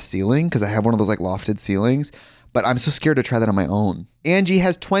pulley in the ceiling because I have one of those like lofted ceilings, but I'm so scared to try that on my own. Angie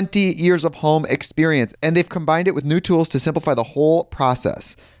has 20 years of home experience, and they've combined it with new tools to simplify the whole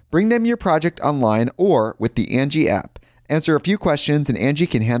process. Bring them your project online or with the Angie app. Answer a few questions and Angie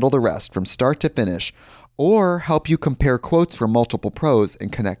can handle the rest from start to finish, or help you compare quotes from multiple pros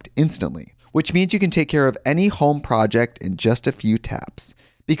and connect instantly, which means you can take care of any home project in just a few taps.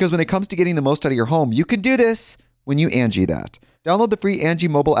 Because when it comes to getting the most out of your home, you can do this when you Angie that. Download the free Angie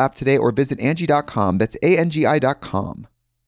mobile app today or visit Angie.com. That's ANGI.com.